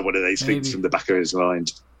via one of those things from the back of his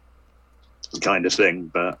mind, kind of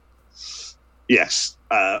thing. But yes,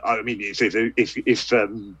 I mean, if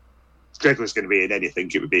Greg was going to be in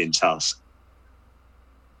anything, it would be in Tusk,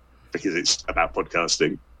 because it's about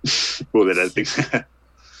podcasting more than anything.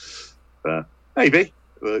 But maybe.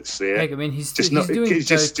 Let's see it. I mean, he's just doing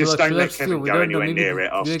just don't let Kevin go anywhere near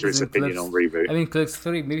it after his opinion on Reboot. I mean, Clerks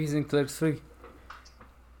 3. Maybe he's in Clerks 3.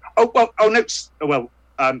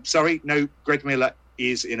 Sorry, no. Greg Miller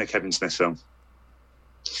is in a Kevin Smith film.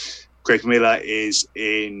 Greg Miller is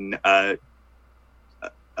in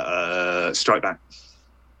Strike Back.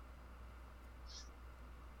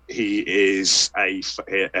 There's a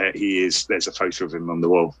photo of him on the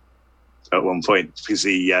wall at one point, because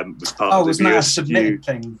he was part of the wasn't that a submitted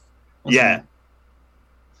thing? Yeah.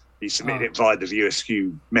 He submitted it via the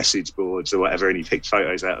VSQ message boards or whatever, and he picked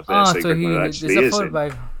photos out of there. So he actually is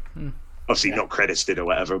in. Obviously not credited or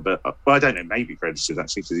whatever, but I don't know, maybe credited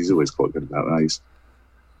actually, because he's always quite good about those.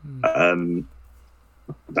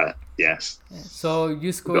 But yes. So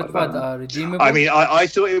you scored what, redeemable? I mean, I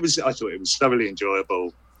thought it was thoroughly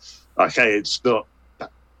enjoyable. Okay, it's not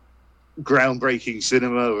groundbreaking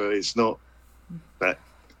cinema, where it's not, but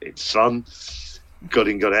it's fun. Got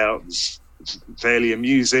in, got out. It's fairly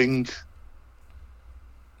amusing.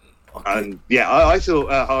 Okay. And I thought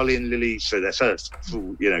Harley and Lily, for their first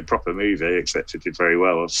full, proper movie, etc., did very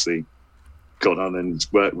well. Obviously, gone on and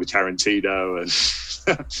worked with Tarantino and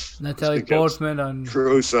Natalie Portman and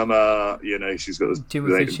Cruel Summer. She's got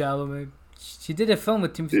Timothée Chalamet. She did a film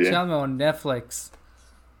with Timothée Chalamet on Netflix.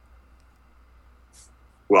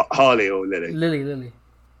 What, Harley or Lily? Lily.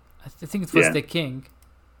 I think it was The King.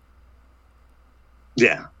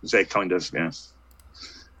 Yeah, they kind of,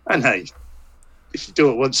 And hey, if you do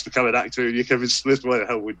it once to become an actor and you're Kevin Smith, why the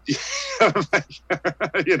hell would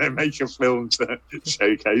you make a film to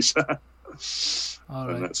showcase that? All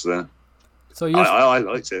right. And that's So I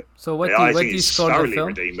liked it. So what do you score the film?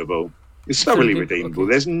 Redeemable. It's thoroughly redeemable.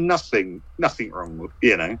 Okay. There's nothing wrong with,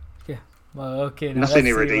 Yeah. Well, okay. Nothing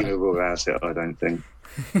irredeemable about it, I don't think.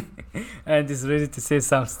 Andy's ready to say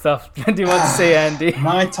some stuff. What do you want to say, Andy?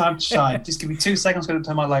 My time to shine. Just give me 2 seconds. I'm going to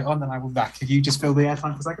turn my light on, then I will be back. If you just fill the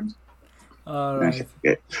airtime for a second. All right.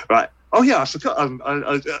 Okay. Right. Oh yeah, I forgot.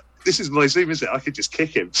 This is my Zoom, isn't it? I could just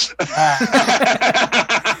kick him. By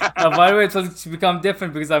the way, it will become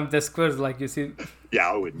different because I'm the squares, like you see. Yeah,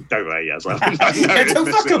 I wouldn't. Don't worry. Yes, don't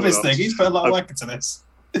fuck up this thing. He's put a lot of work into this.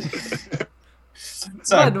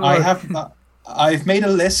 So I've made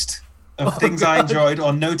a list of things I enjoyed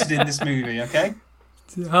or noted in this movie. Okay.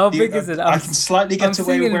 How big is it? I can slightly get to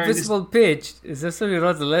where I'm seeing an invisible page. Is this what you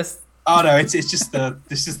wrote the list? Oh no, it's just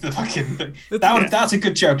this is the fucking thing. That's a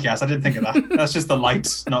good joke, yes. I didn't think of that. That's just the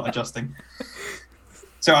light not adjusting.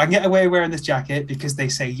 So I can get away wearing this jacket because they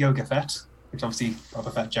say Yoga Fett, which obviously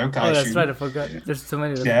Boba Fett joke. I assume. That's right. I forgot. There's so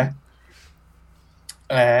many. Yeah.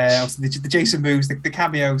 The Jason moves, the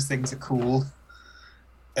cameos things are cool.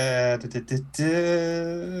 That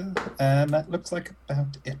looks like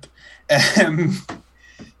about it.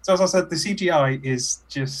 So as I said, the CGI is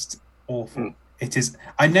just awful. It is.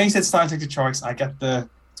 I know you said stylistic choice. I get the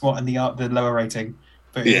lower rating,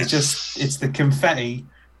 but it's the confetti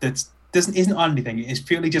that isn't on anything. It's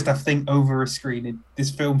purely just a thing over a screen. This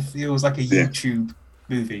film feels like a YouTube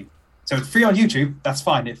movie. So it's free on YouTube. That's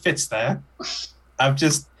fine. It fits there.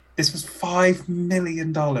 This was $5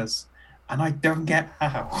 million, and I don't get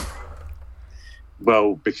how.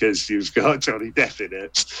 Well, because you've got Johnny Depp in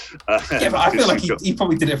it. But I feel like he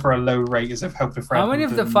probably did it for a low rate as a help a friend. How many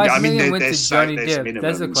of the 5 million went to Johnny Depp?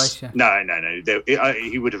 That's the question. No.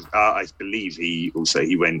 He would have. I believe he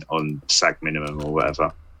went on SAG minimum or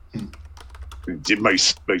whatever.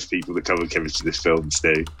 Most people that come with Kevin to this films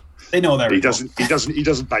do. They know they're. He doesn't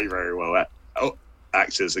pay very well at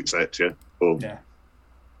actors, etc.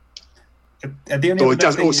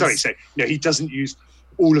 He doesn't use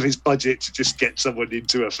all of his budget to just get someone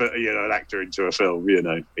into an actor into a film.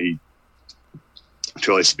 He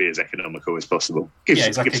tries to be as economical as possible.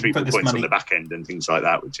 Gives people points on the back end and things like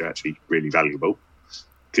that, which are actually really valuable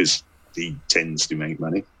because he tends to make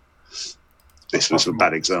money. This was a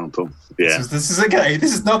bad example. Yeah, this is okay.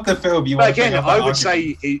 This is not the film you. But again, I would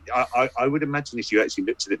say I would imagine if you actually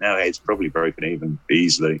looked at it now, it's probably broken even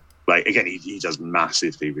easily. Like again, he does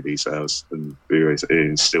massive DVD sales and Blu-ray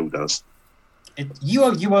still does. You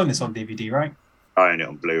own this on DVD, right? I own it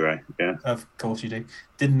on Blu-ray. Yeah, of course you do.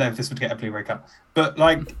 Didn't know if this would get a Blu-ray cut, but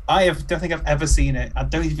don't think I've ever seen it. I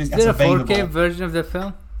don't even think that's available. Is there a 4K version of the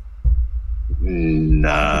film?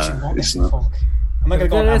 No, it's not. I'm not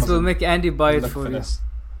going to go on Amazon. We'll make Andy buy it for you.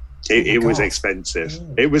 It was expensive.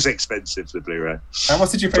 It was expensive, the Blu-ray. How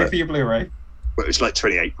much did you pay for your Blu-ray? Well, it was like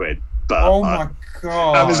 28 quid. But oh my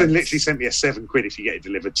god! Amazon literally sent me a £7 if you get it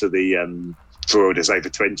delivered to the for orders over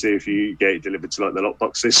 20. If you get it delivered to like the lot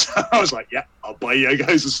boxes, I was like, yeah, I'll buy Yoga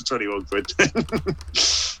Hoses for 21 quid.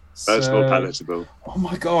 That's more palatable. Oh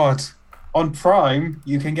my god! On Prime,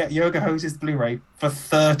 you can get Yoga Hoses Blu-ray for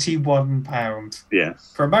 £31. Yeah.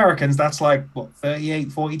 For Americans, that's like what,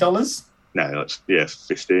 $38, $40? No, that's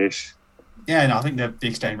 50-ish. Yeah, no, I think the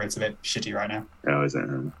exchange rate's a bit shitty right now. Oh, is it?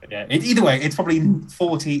 But yeah, either way, it's probably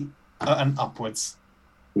 40 and upwards.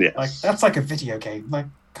 Yeah. Like that's like a video game. Like,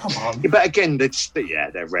 come on. Yeah, but again,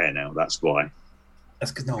 they're rare now. That's why.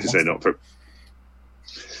 That's because no one wants they're not.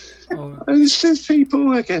 It's just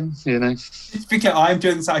people again, It's because I'm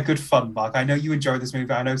doing this out of good fun, Mark. I know you enjoyed this movie.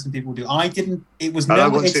 I know some people do. I didn't. It was I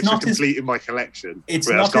want it to complete in my collection. It's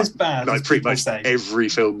not as bad. Like pretty much every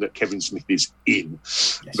film that Kevin Smith is in.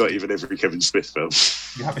 Yes, not even every Kevin Smith film.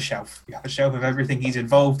 You have a shelf. You have a shelf of everything he's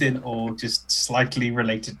involved in or just slightly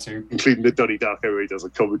related to, including the Donnie Darko where he does a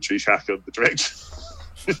commentary track on the director.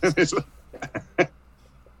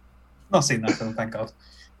 Not seen that film, thank God.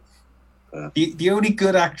 The only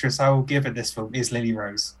good actress I will give in this film is Lily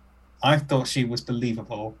Rose. I thought she was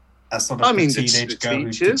believable as sort of the teenage girl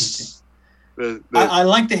teachers, I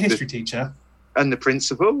like the history teacher and the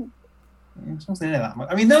principal. It wasn't that much.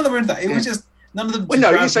 I mean, none of them were in that. It was just none of them. Well,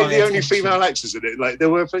 no, you say the only female actors in it. Like there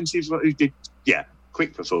were plenty of who did,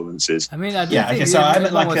 quick performances. I mean, I didn't think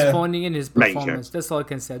anyone was phoning in his performance. That's all I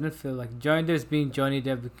can say. I don't feel like Johnny Depp's being Johnny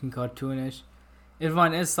Depp looking cartoonish.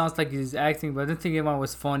 Everyone else sounds like he's acting, but I don't think anyone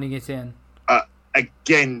was phoning it in.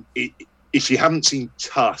 Again, if you haven't seen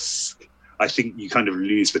Tusk, I think you kind of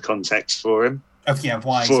lose the context for him.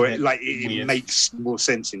 Why? For it, like it makes more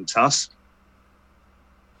sense in Tusk.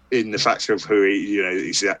 In the factor of who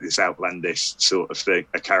he's this outlandish sort of thing,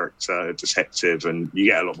 a character, a detective, and you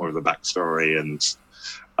get a lot more of the backstory and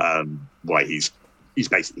why he's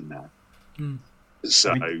basically mad.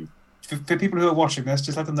 So, for people who are watching this,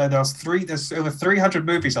 just let them know there's over 300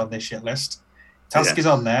 movies on this shit list. Tusk is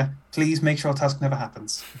on there. Please make sure Tusk never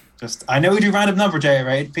happens. I know we do random number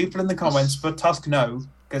generated. People in the comments, but Tusk no,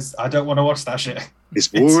 because I don't want to watch that shit.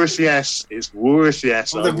 It's Walrus, yes. It's Walrus,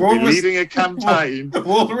 yes. Well, I will be leading a campaign.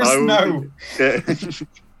 Walrus, no. When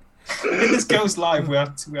this goes live, we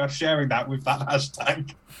are sharing that with that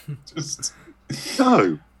hashtag.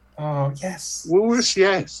 No. Oh, yes. Walrus,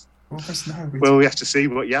 yes. Walrus, no. Well, we have to see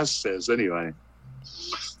what Yaz says anyway.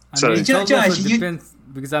 Depends,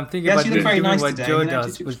 because I'm thinking about doing what Joe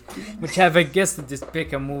does, which have a guess to just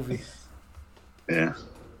pick a movie. Yeah.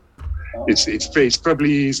 It's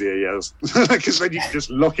probably easier, yes, because then you can just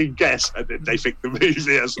lock in guess and then they pick the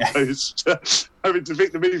movie as opposed to having to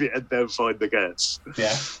pick the movie and then find the guess.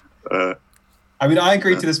 Yeah. I mean, I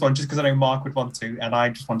agreed to this one just because I know Mark would want to, and I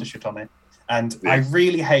just want to shit on it. And I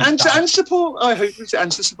really hate and support. I hope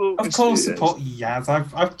and to support. Of course, support Yaz.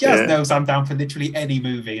 Yaz knows I'm down for literally any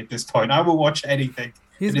movie at this point. I will watch anything.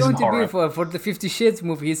 He's going to be for the 50 Shades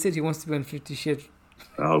movie. He said he wants to be in 50 Shades.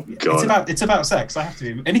 Oh god! It's about sex. I have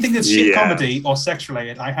to be anything that's shit comedy or sex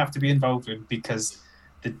related. I have to be involved in because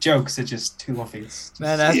the jokes are just too obvious.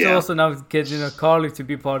 Man, I have to also now get Carly to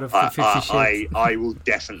be part of the 50 Shades. I will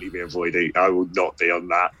definitely be avoiding. I will not be on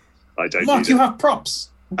that. I don't. Mark, you have props.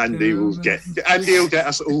 Andy will get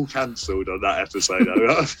us all cancelled on that episode.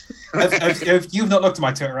 If you've not looked at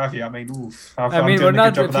my Twitter, have you? I mean, we're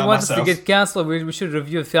not. If you want us to get cancelled, we should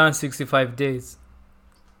review 365 Days.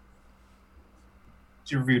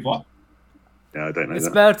 You reviewed what? Yeah, I don't know. It's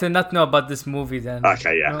better to not know about this movie then.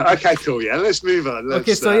 Okay, yeah. No? Okay, cool. Yeah, let's move on.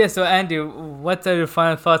 So Andy, what are your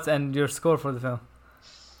final thoughts and your score for the film?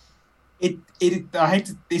 I hate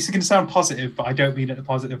to, this is going to sound positive, but I don't mean it in a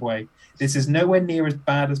positive way. This is nowhere near as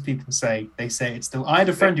bad as people say. They say it's still. I had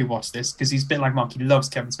a friend who watched this because he's a bit like Mark. He loves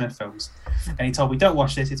Kevin Smith films, and he told me, "Don't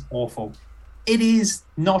watch this. It's awful." It is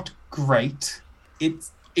not great.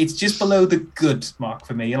 It's just below the good mark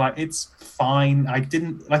for me. Like, it's fine. I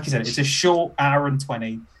didn't, like you said, it's a short hour and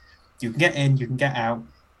 20. You can get in, you can get out.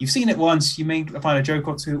 You've seen it once. You may find a joke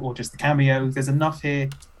or two, or just the cameo. There's enough here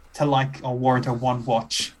to like or warrant a one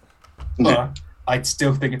watch. But I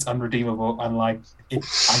still think it's unredeemable. And I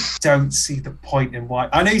don't see the point in why.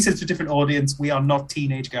 I know you said it's a different audience. We are not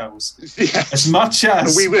teenage girls. Yes. As much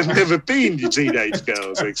as we have never been teenage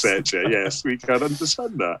girls, etc. Yes, we can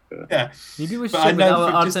understand that. Yeah. Maybe we should with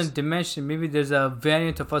our alternate dimension. Maybe there's a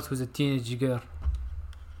variant of us who's a teenage girl.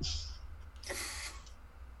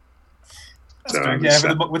 That's true.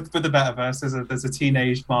 Yeah, with the metaverse, there's a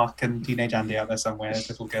teenage Mark and teenage Andy out there somewhere,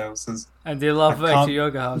 little girls. And they love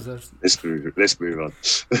yoga houses. Let's move on.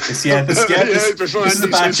 This is a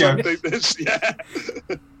bad joke.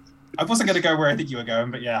 I wasn't going to go where I think you were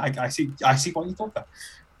going, but yeah, I see what you thought there.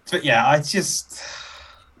 But yeah,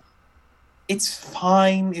 it's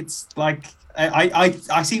fine. It's like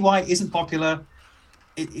I see why it isn't popular.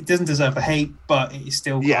 It doesn't deserve the hate, but it's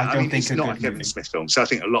still. Yeah, I don't think it's not a Kevin Smith film. So I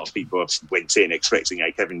think a lot of people went in expecting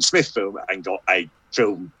a Kevin Smith film and got a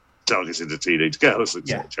film targeted at teenage girls,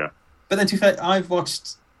 etc. Yeah. But then, to be fair, I've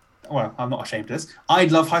watched. Well, I'm not ashamed of this. I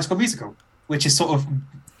love High School Musical, which is sort of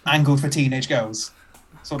angled for teenage girls,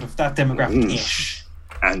 sort of that demographic-ish.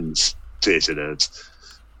 And theatre nerds.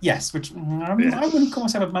 Yes, which I wouldn't call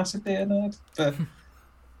myself a massive theatre nerd, but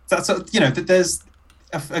that's that there's.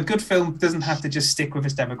 A good film doesn't have to just stick with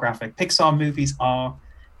its demographic. Pixar movies are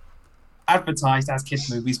advertised as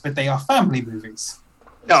kids' movies, but they are family movies.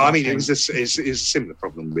 No, I mean, it's a similar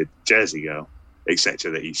problem with Jersey Girl,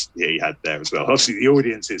 etc. that he had there as well. Obviously, the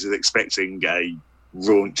audience is expecting a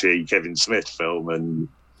raunchy Kevin Smith film, and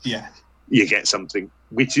you get something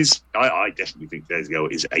which is, I definitely think Jersey Girl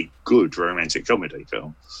is a good romantic comedy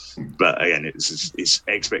film. But again, his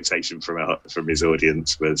expectation from his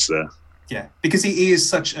audience was... Yeah, because he is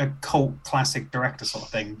such a cult classic director sort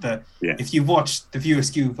of thing that if you watch The View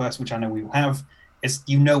Askew verse, which I know we will have, it's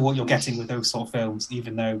you know what you're getting with those sort of films,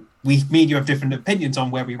 even though me and you have different opinions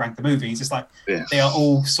on where we rank the movies. It's like they are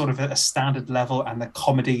all sort of at a standard level, and the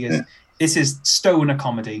comedy is this is stoner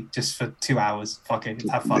comedy just for 2 hours. Fuck it,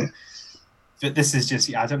 have fun. But this is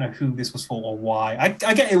just I don't know who this was for or why.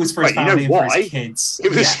 I get it was for his family and for his kids.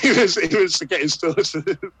 It was to get his daughter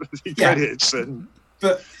the credits and.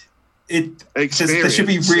 But there should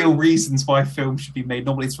be real reasons why films should be made.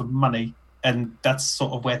 Normally it's for money, and that's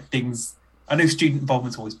sort of where things. I know student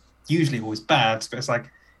involvement's usually always bad, but it's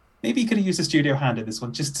like maybe you could have used a studio hand in this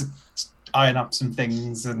one just to iron up some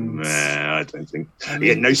things. And nah, I don't think.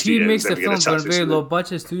 No studio. He makes the film for very low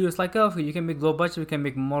budget. Studios like, oh, you can make low budget, we can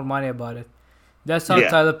make more money about it. That's how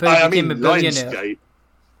Tyler Perry became a billionaire. Lionsgate,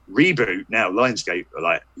 Reboot now. Lionsgate are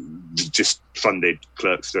like just funded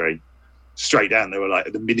Clerks 3 straight down. They were like,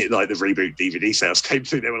 at the minute like the Reboot DVD sales came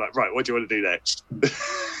through, they were like, right, what do you want to do next?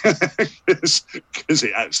 Because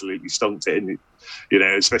it absolutely stomped it, and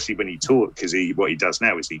especially when he taught. Because what he does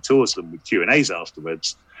now is he tours them with Q&As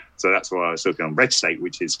afterwards. So that's why I was looking on Red State,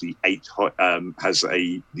 which is the eighth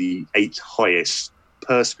highest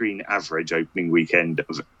per screen average opening weekend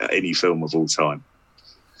of any film of all time.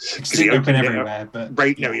 He opened everywhere,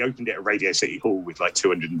 he opened it at Radio City Hall with like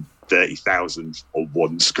 230,000 on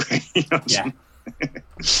one screen.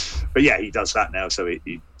 But he does that now, so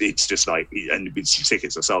it's just like, and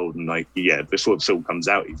tickets are sold, and like before the film comes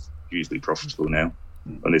out, he's usually profitable now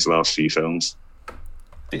on his last few films.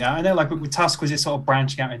 But yeah, I know, like with Tusk was it sort of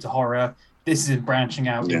branching out into horror. This is branching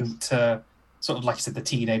out into sort of like you said, the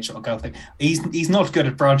teenage sort of girl thing. He's not good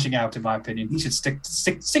at branching out, in my opinion. He should stick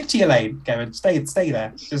to your lane, Kevin. Stay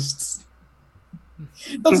there. Just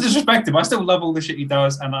not to disrespect him. I still love all the shit he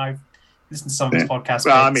does, and I've listened to some of his podcasts.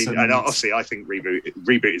 Well, I mean, and obviously, I think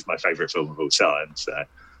Reboot is my favourite film of all time. So,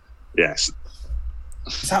 yes.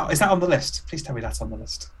 Is that on the list? Please tell me that's on the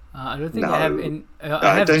list. I don't think I have.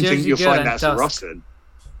 I don't think you'll find that's rotten.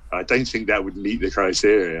 I don't think that would meet the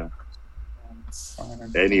criteria.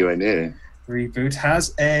 Anywhere near. Reboot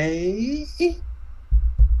has a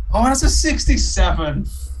 67.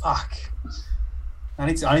 Fuck. I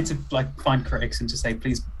need to like find critics and just say,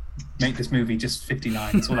 please make this movie just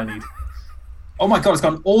 59. That's all I need. Oh my god, it's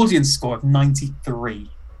got an audience score of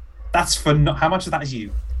 93. That's for how much of that is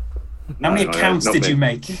you? How many accounts did you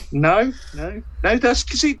make? No. That's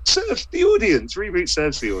because it serves the audience. Reboot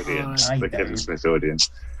serves the audience, the Kevin Smith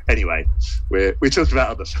audience. Anyway, we're talking about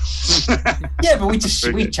other films. Yeah, but we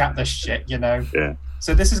chat this shit, Yeah.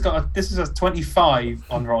 So this is a 25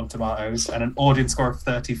 on Rotten Tomatoes and an audience score of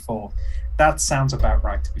 34. That sounds about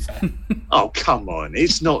right, to be fair. Oh come on,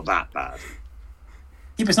 it's not that bad.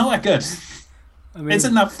 Yeah, but it's not that good. I mean, it's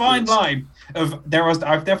in that fine line of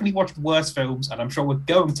I've definitely watched worse films, and I'm sure we're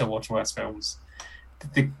going to watch worse films.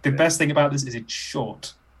 The best thing about this is it's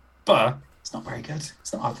short, but it's not very good.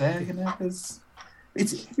 It's not up there,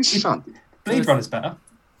 It's fun. Blade Runner's better.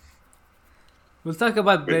 We'll talk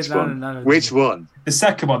about Blade Runner. Which one? The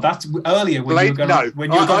second one. That's earlier when you were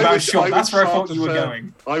going about short. That's where I thought you were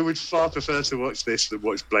going. I would far prefer to watch this than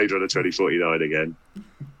watch Blade Runner 2049 again.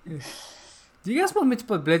 Do you guys want me to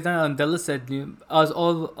put Blade Runner on the list? As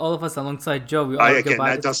all of us alongside Joe, I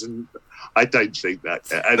don't think that.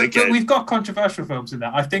 But we've got controversial films in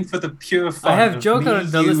there. I think for the pure fun. I have Joker on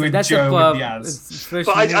the list. That's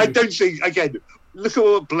but I don't think, again, look at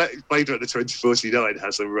what Blade Runner 2049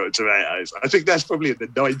 has on Rotten Tomatoes. I think that's probably in the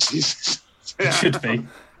 90s. It should be.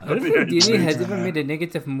 I don't think Disney has ever made a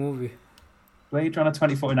negative movie. Blade Runner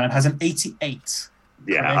 2049 has an 88.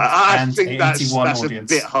 Yeah, I think that's a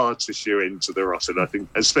bit hard to shoe into the Rotten. I think,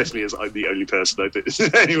 especially as I'm the only person I think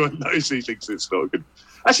anyone knows who thinks it's not good.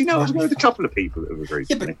 Actually, no, I've known a couple of people that have agreed.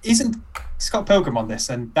 Yeah, but isn't Scott Pilgrim on this?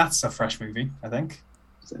 And that's a fresh movie, I think.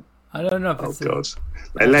 I don't know if it's. Oh God!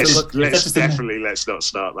 Let's definitely not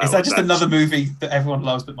start that. Is that just another movie that everyone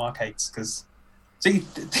loves but Mark hates? Because see,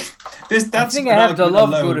 I think I have the love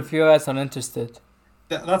good if you guys are interested.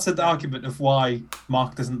 That's an argument of why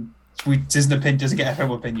Mark doesn't get a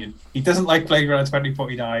film opinion. He doesn't like Blade Runner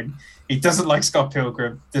 2049. He doesn't like Scott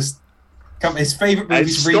Pilgrim. His favourite movie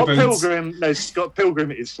is Reboot. Scott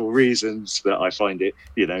Pilgrim is for reasons that I find it,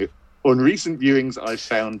 on recent viewings, I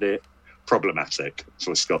found it problematic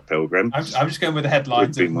for Scott Pilgrim. I'm just going with the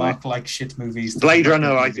headlines of Mark like shit movies. Blade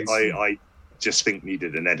Runner, I just think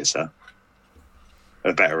needed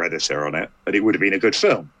a better editor on it, and it would have been a good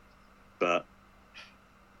film. But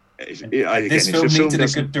this film needed a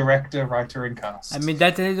good director, writer, and cast. I mean,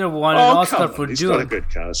 that editor won an Oscar for Dune. It's got a good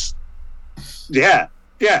cast. Yeah.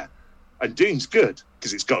 And Dune's good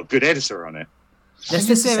because it's got a good editor on it. That's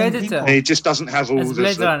the same editor. It just doesn't have all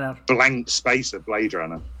the blank space of Blade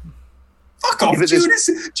Runner. Fuck off.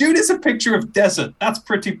 June is a picture of desert. That's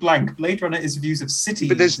pretty blank. Blade Runner is views of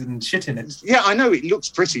cities and shit in it. Yeah, I know it looks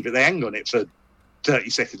pretty, but they hang on it for 30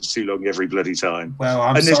 seconds too long every bloody time. Well,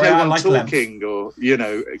 and there's no one talking or,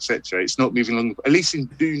 etc. It's not moving along. At least in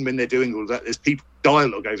Dune, when they're doing all that, there's people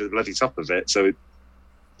dialogue over the bloody top of it. So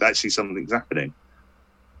actually something's happening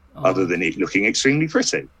other than it looking extremely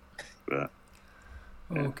pretty. But,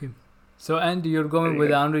 okay. So, Andy, you're going with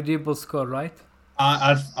the unredeemable score, right?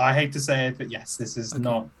 I hate to say it, but yes, this is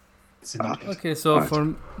not. This is not good. Okay, so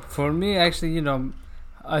for me, actually,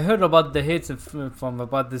 I heard about the hate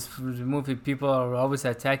about this movie. People are always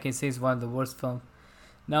attacking, saying it's one of the worst films.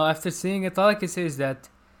 Now, after seeing it, all I can say is that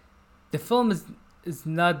the film is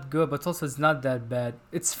not good, but also it's not that bad.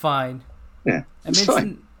 It's fine. Yeah, it's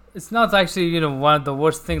fine. It's not actually one of the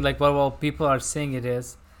worst things like what people are saying it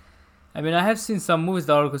is. I mean, I have seen some movies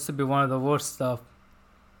that are considered to be one of the worst stuff.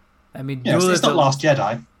 I mean, Doolittle, it's not Last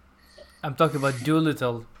Jedi. I'm talking about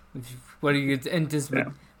Doolittle, where you get into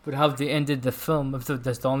with how they ended the film. So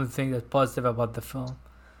that's the only thing that's positive about the film.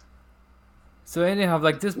 So anyhow,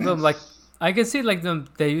 like this film, like I can see like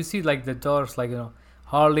you see like the daughters, like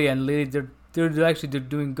Harley and Lily, they're actually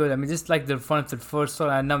doing good. I mean, just like they're from the first one,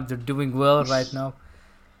 and now they're doing well right now.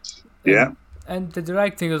 And the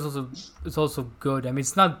directing is also good. I mean,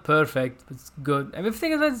 it's not perfect, but it's good. I mean,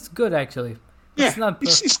 everything is good actually. Yeah,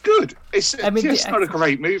 it's good. It's not a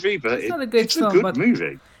great movie, but it's not a great film, a good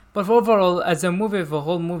movie. But overall, as a movie, for a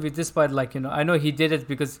whole movie, despite I know he did it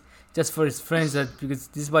because just for his friends, because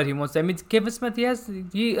this is what he wants. I mean, Kevin Smith,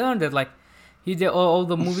 he earned it. Like he did all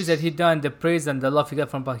the movies that he done, the praise and the love he got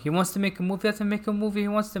from. But he wants to make a movie. Let him make a movie he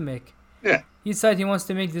wants to make. Yeah. He said he wants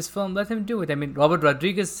to make this film. Let him do it. I mean, Robert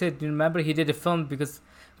Rodriguez said, remember, he did a film because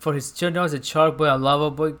for his children, was a Shark Boy and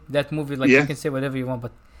Lava Boy. That movie, you can say whatever you want,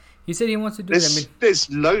 but he said he wants to do it. I mean,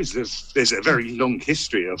 there's a very long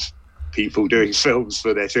history of people doing films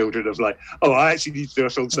for their children of like, I actually need to do a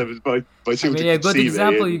film so my children a good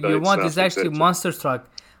example you want is actually Monster Truck.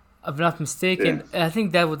 If I'm not mistaken, I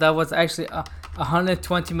think that was actually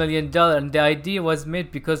 $120 million, and the idea was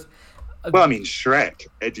made because. Well, I mean, Shrek,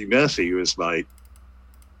 Eddie Murphy was like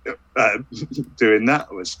doing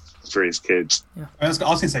that was for his kids. Yeah. I was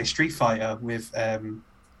going to say Street Fighter with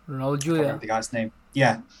Raul Julia. The guy's name.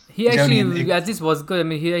 Yeah. He actually, this was good. I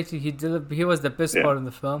mean, he was the best part in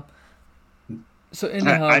the film. So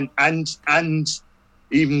anyhow, and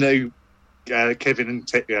even though Kevin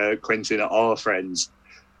and Quentin are friends,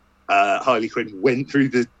 Harley Quinn went through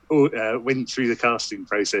the casting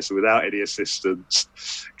process without any assistance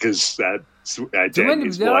because Jen,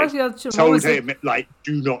 his wife, told him like,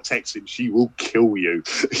 "Do not text him; she will kill you."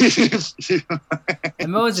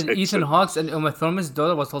 And was it Ethan Hawke and Uma Thurman's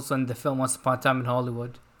daughter was also in the film Once Upon a Time in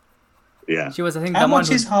Hollywood. Yeah, she was. I think. How much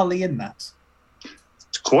is Harley in that?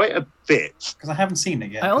 Quite a bit because I haven't seen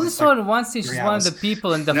it yet. I only saw her once. She's one of the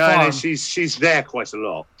people in the farm. No, she's there quite a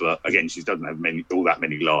lot, but again, she doesn't have all that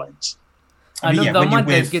many lines. I know the one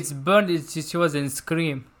that gets burned is she was in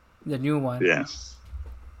Scream, the new one. Yeah.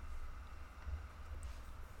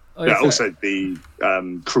 Also the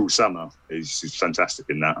Cruel Summer is fantastic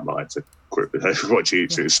in that. I had to quit watch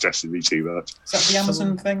it. It was stressing me too much. Is that the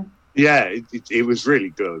Amazon thing? Yeah, it was really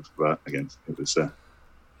good, but again, it was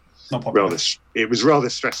it was rather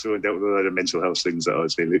stressful and dealt with a lot of mental health things that I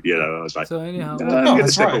was feeling. I was like, so anyhow, I'm going to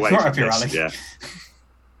step away from this. Yeah.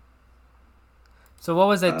 So what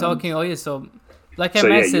was I talking? Oh yeah, so like I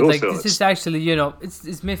mentioned, like this is actually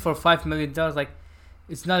it's made for $5 million. Like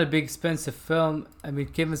it's not a big expensive film. I mean,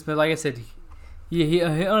 Kevin Smith, like I said, he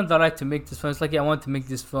earned the right to make this film. It's like I want to make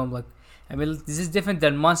this film. Like I mean, this is different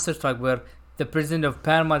than Monster Truck, where the president of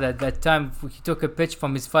Paramount at that time, he took a pitch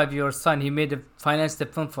from his 5-year-old son. He financed the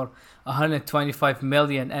film for $125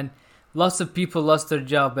 million, and lots of people lost their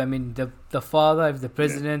job. I mean, the father, the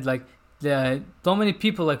president, so many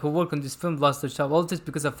people who work on this film lost their job. All this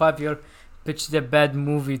because a 5-year pitched a bad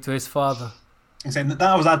movie to his father. And so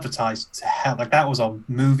that was advertised to hell. Like that was on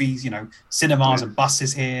movies, cinemas and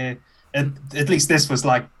buses here. And at least this was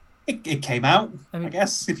like. It came out, I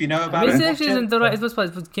guess, if you know about it. It actually isn't the right.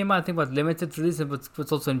 It came out, I think, limited release, but it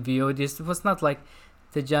was also in VOD. It was not like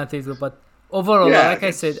the giant thing, but overall, like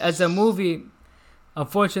I said, as a movie,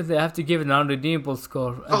 unfortunately, I have to give it an unredeemable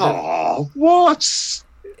score. What?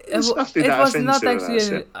 It was not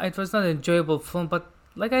actually. It was not an enjoyable film, but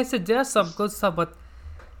like I said, there's some good stuff, but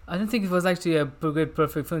I don't think it was actually a great,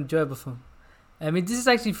 perfect film, enjoyable film. I mean, this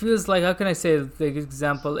actually feels like, how can I say, like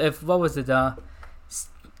example, what was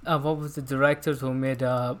the directors who made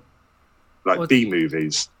B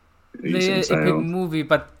movies? The epic movie,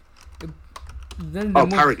 but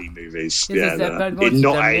parody movies. Yeah,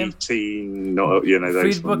 not 18, not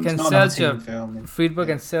those. Friedberg and Selcher. Friedberg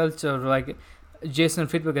and Selcher, like Jason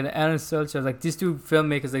Friedberg and Aaron Selcher, like these two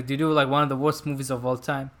filmmakers, like they do like one of the worst movies of all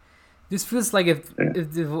time. This feels like if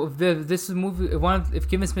Kevin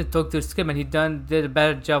Smith took the script and did a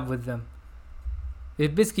better job with them.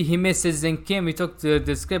 Basically, he made Citizen Kane. He took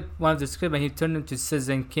the script, one of the script, and he turned it to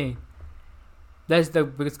Citizen Kane. That's the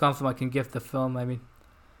biggest compliment I can give the film. I mean,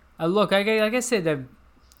 look, like I said, that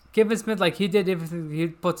Kevin Smith, like he did everything. He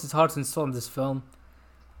puts his heart and soul in this film.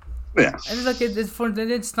 Yeah. And it's like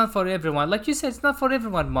it's not for everyone. Like you said, it's not for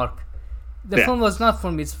everyone, Mark. The film was not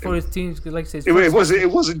for me. It's for his teens. Like I said,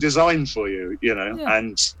 it wasn't designed for you, Yeah.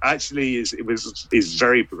 And actually, is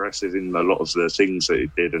very progressive in a lot of the things that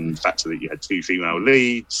it did, and the fact that you had 2 female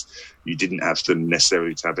leads. You didn't have to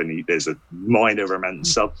necessarily have any. There's a minor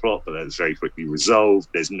romance subplot, but that's very quickly resolved.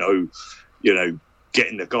 There's no,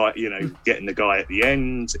 getting the guy at the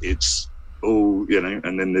end. It's all,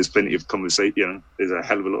 and then there's plenty of conversation. There's a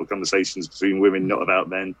hell of a lot of conversations between women, not about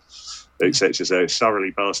men, etc. So it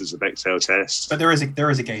thoroughly passes the Bechdel test. But there is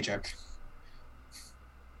a gay joke.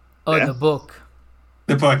 Oh, yeah. The book.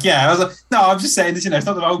 The book, yeah. I was like, no, I'm just saying this. It's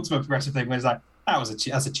not the ultimate progressive thing. Where it's like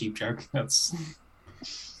that's a cheap joke. That's.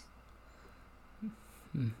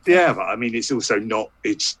 Yeah, but I mean, it's also not.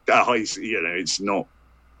 It's it's not.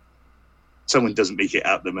 Someone doesn't make it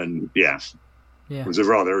at them, and it was a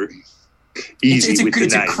rather easy.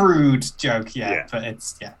 It's a crude joke, but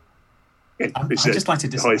it's I just like to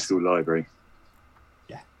discuss. High school library.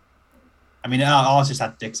 Yeah, I mean, ours just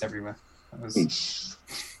had dicks everywhere. That was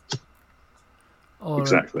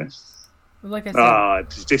exactly. Like I said, I'm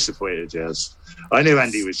disappointed, Jazz. I knew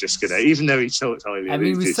Andy was just gonna, even though he talked highly. I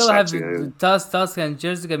mean, we still have Tusk and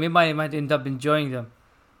Jersey Girl. We might end up enjoying them.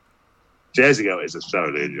 Jersey Girl is a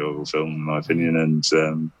thoroughly enjoyable film, in my opinion,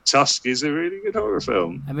 and Tusk is a really good horror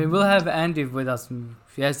film. I mean, we'll have Andy with us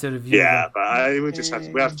if he has to review. Yeah, but we just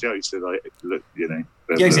have Joe to look,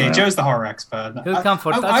 Joe's the horror expert. He'll come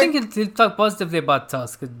for. I think he'll talk positively about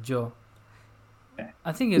Tusk, Joe. Yeah.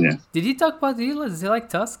 I think. Did he talk about? Does he like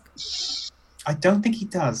Tusk? I don't think he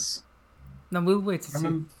does. No, we'll wait to see.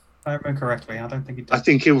 I remember correctly. I don't think he does. I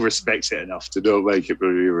think he'll respect it enough to not make it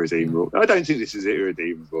really irredeemable. I don't think this is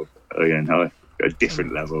irredeemable. Again, a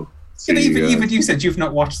different level. Even you said you've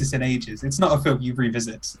not watched this in ages. It's not a film you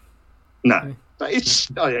revisit. No, but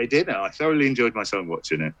I did. I thoroughly enjoyed my son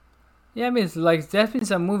watching it. Yeah, I mean, it's like there's been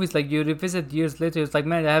some movies like you revisit years later. It's like,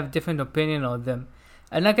 man, I have a different opinion on them.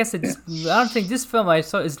 And like I said, I don't think this film I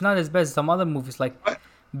saw is not as bad as some other movies like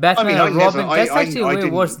Batman and Robin. That's actually way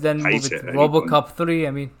worse than RoboCop 3.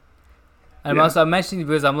 I mean. I'm mentioning it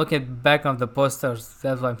because I'm looking back on the posters.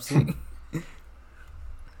 That's what I'm seeing.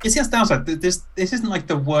 It's just downside. This isn't like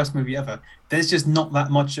the worst movie ever. There's just not that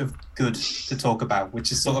much of good to talk about,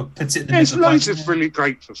 which is sort of puts it in the middle. There's loads of really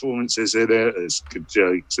great performances in it. There's good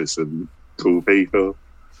jokes. There's some cool people.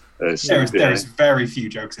 There is very few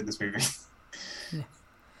jokes in this movie.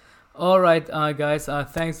 All right, guys.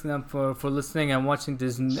 Thanks for listening and watching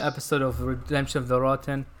this episode of Redemption of the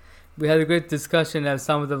Rotten. We had a great discussion, and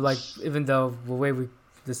some of them, even the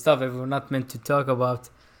stuff that we're not meant to talk about.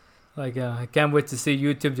 I can't wait to see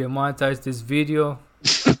YouTube demonetize this video.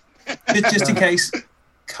 Just in case,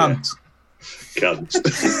 cunt. Okay.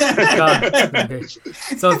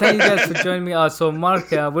 So thank you guys for joining me. So Mark,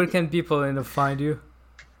 where can people find you?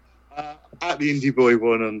 At the Indie Boy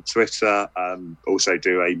One on Twitter. Also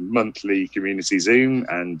do a monthly community Zoom,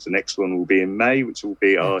 and the next one will be in May, which will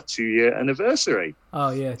be our 2-year anniversary. Oh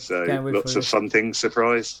yeah, so lots of fun things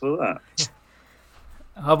surprised for that. Yeah.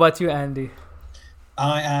 How about you, Andy?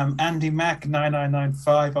 I am Andy Mac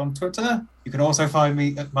 9995 on Twitter. You can also find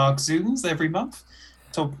me at Mark Zooms every month.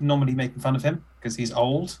 So normally making fun of him because he's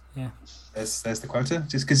old. Yeah. There's the quota.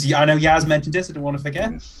 Just because I know Yaz mentioned it, I don't want to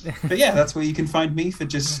forget. But yeah, that's where you can find me for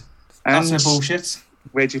just. That's no bullshit.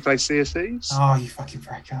 Where do you play Sea of Thieves? Oh, you fucking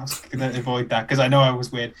prick. I was going to avoid that because I know I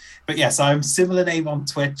was weird. But yes, I'm similar name on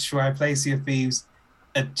Twitch where I play Sea of Thieves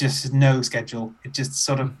at just no schedule. It just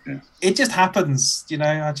sort of, it just happens,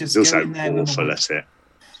 I just You're so awful at it.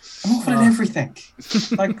 I'm awful at everything.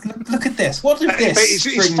 Look at this. What if this?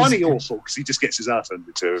 It's funny awful because he just gets his ass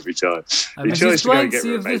under to every time. I mean, he's playing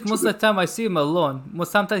Sea of Thieves most of the time. I see him alone.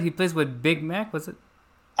 Sometimes he plays with Big Mac, was it?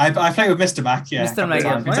 I play with Mr. Mac, yeah. Mr. Mac,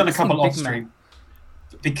 yeah. We've done a couple off stream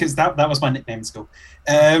because that was my nickname in school.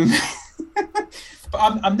 But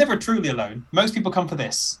I'm never truly alone. Most people come for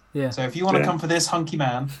this. Yeah. So if you want to come for this hunky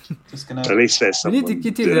man, just gonna. At least there's someone. We need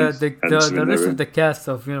to get you the rest of the cast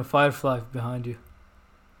of Firefly behind you.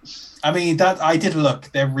 I mean that I did look.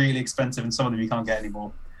 They're really expensive, and some of them you can't get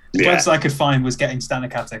anymore. The best I could find was getting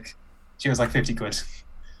Stanikatic She was like 50 quid.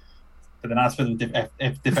 But then asked for the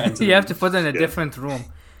different. You have to put her in a different room.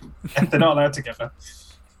 They're not allowed together.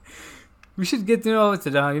 We should get you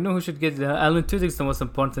know who should get Alan Tudyk's the most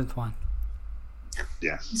important one.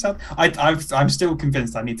 Yeah. I'm still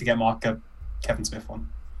convinced I need to get Mark a Kevin Smith one.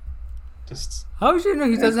 Just how do you know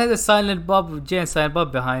he doesn't have the Silent Bob, Jay and Silent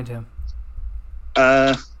Bob behind him?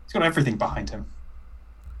 He's got everything behind him.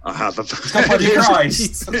 I have. He's got Bloody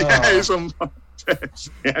Christ.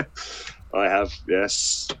 Yeah, I have.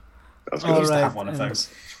 Yes. I used to have one of those.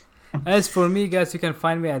 As for me, guys, you can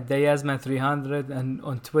find me at Dayasman300 and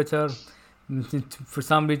on Twitter. For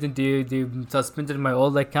some reason, they suspended my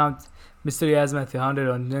old account, Mr.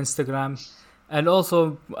 Yasman300 on Instagram. And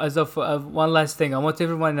also, as of one last thing, I want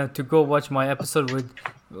everyone to go watch my episode with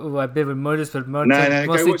Murders with Murder.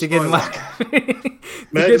 Mostly to get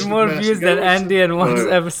more views than Andy and one's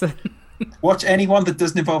episode. Watch anyone that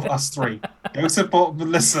doesn't involve us three. Go support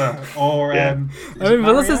Melissa or.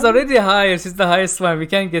 Melissa's already higher. She's the highest one. We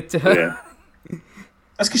can't get to her. Yeah.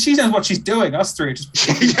 That's because she knows what she's doing. Us three just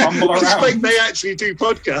bumble around. It's like they actually do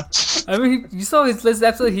podcasts. You saw his list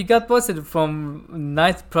episode. He got posted from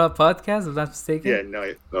Night Podcast, if I'm not mistaken. Yeah,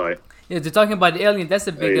 Night. Yeah, they're talking about Alien. That's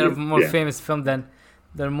a bigger, more famous film than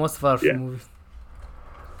most of our movies.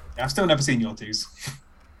 Yeah, I've still never seen your twos.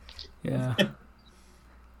 Yeah.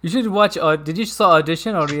 You should watch. Did you saw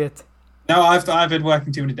Audition or yet? No, I've been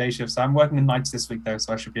working too many day shifts. I'm working in nights this week though,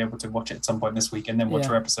 so I should be able to watch it at some point this week and then watch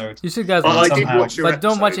your episode. You should guys watch it, but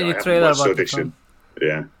don't watch any trailer about Audition.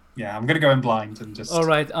 The Yeah, I'm gonna go in blind and just. All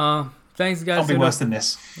right. Thanks, guys. I'll be worse than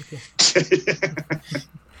this. Okay.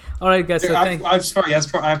 All right, guys. So I'm sorry.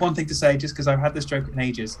 I have one thing to say, just because I've had this joke in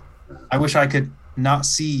ages. I wish I could not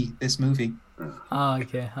see this movie.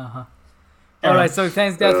 Okay. All right. So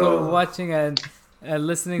thanks, guys, for watching and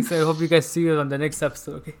listening. So I hope you guys see you on the next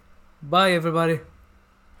episode. Okay. Bye, everybody.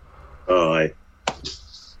 Bye.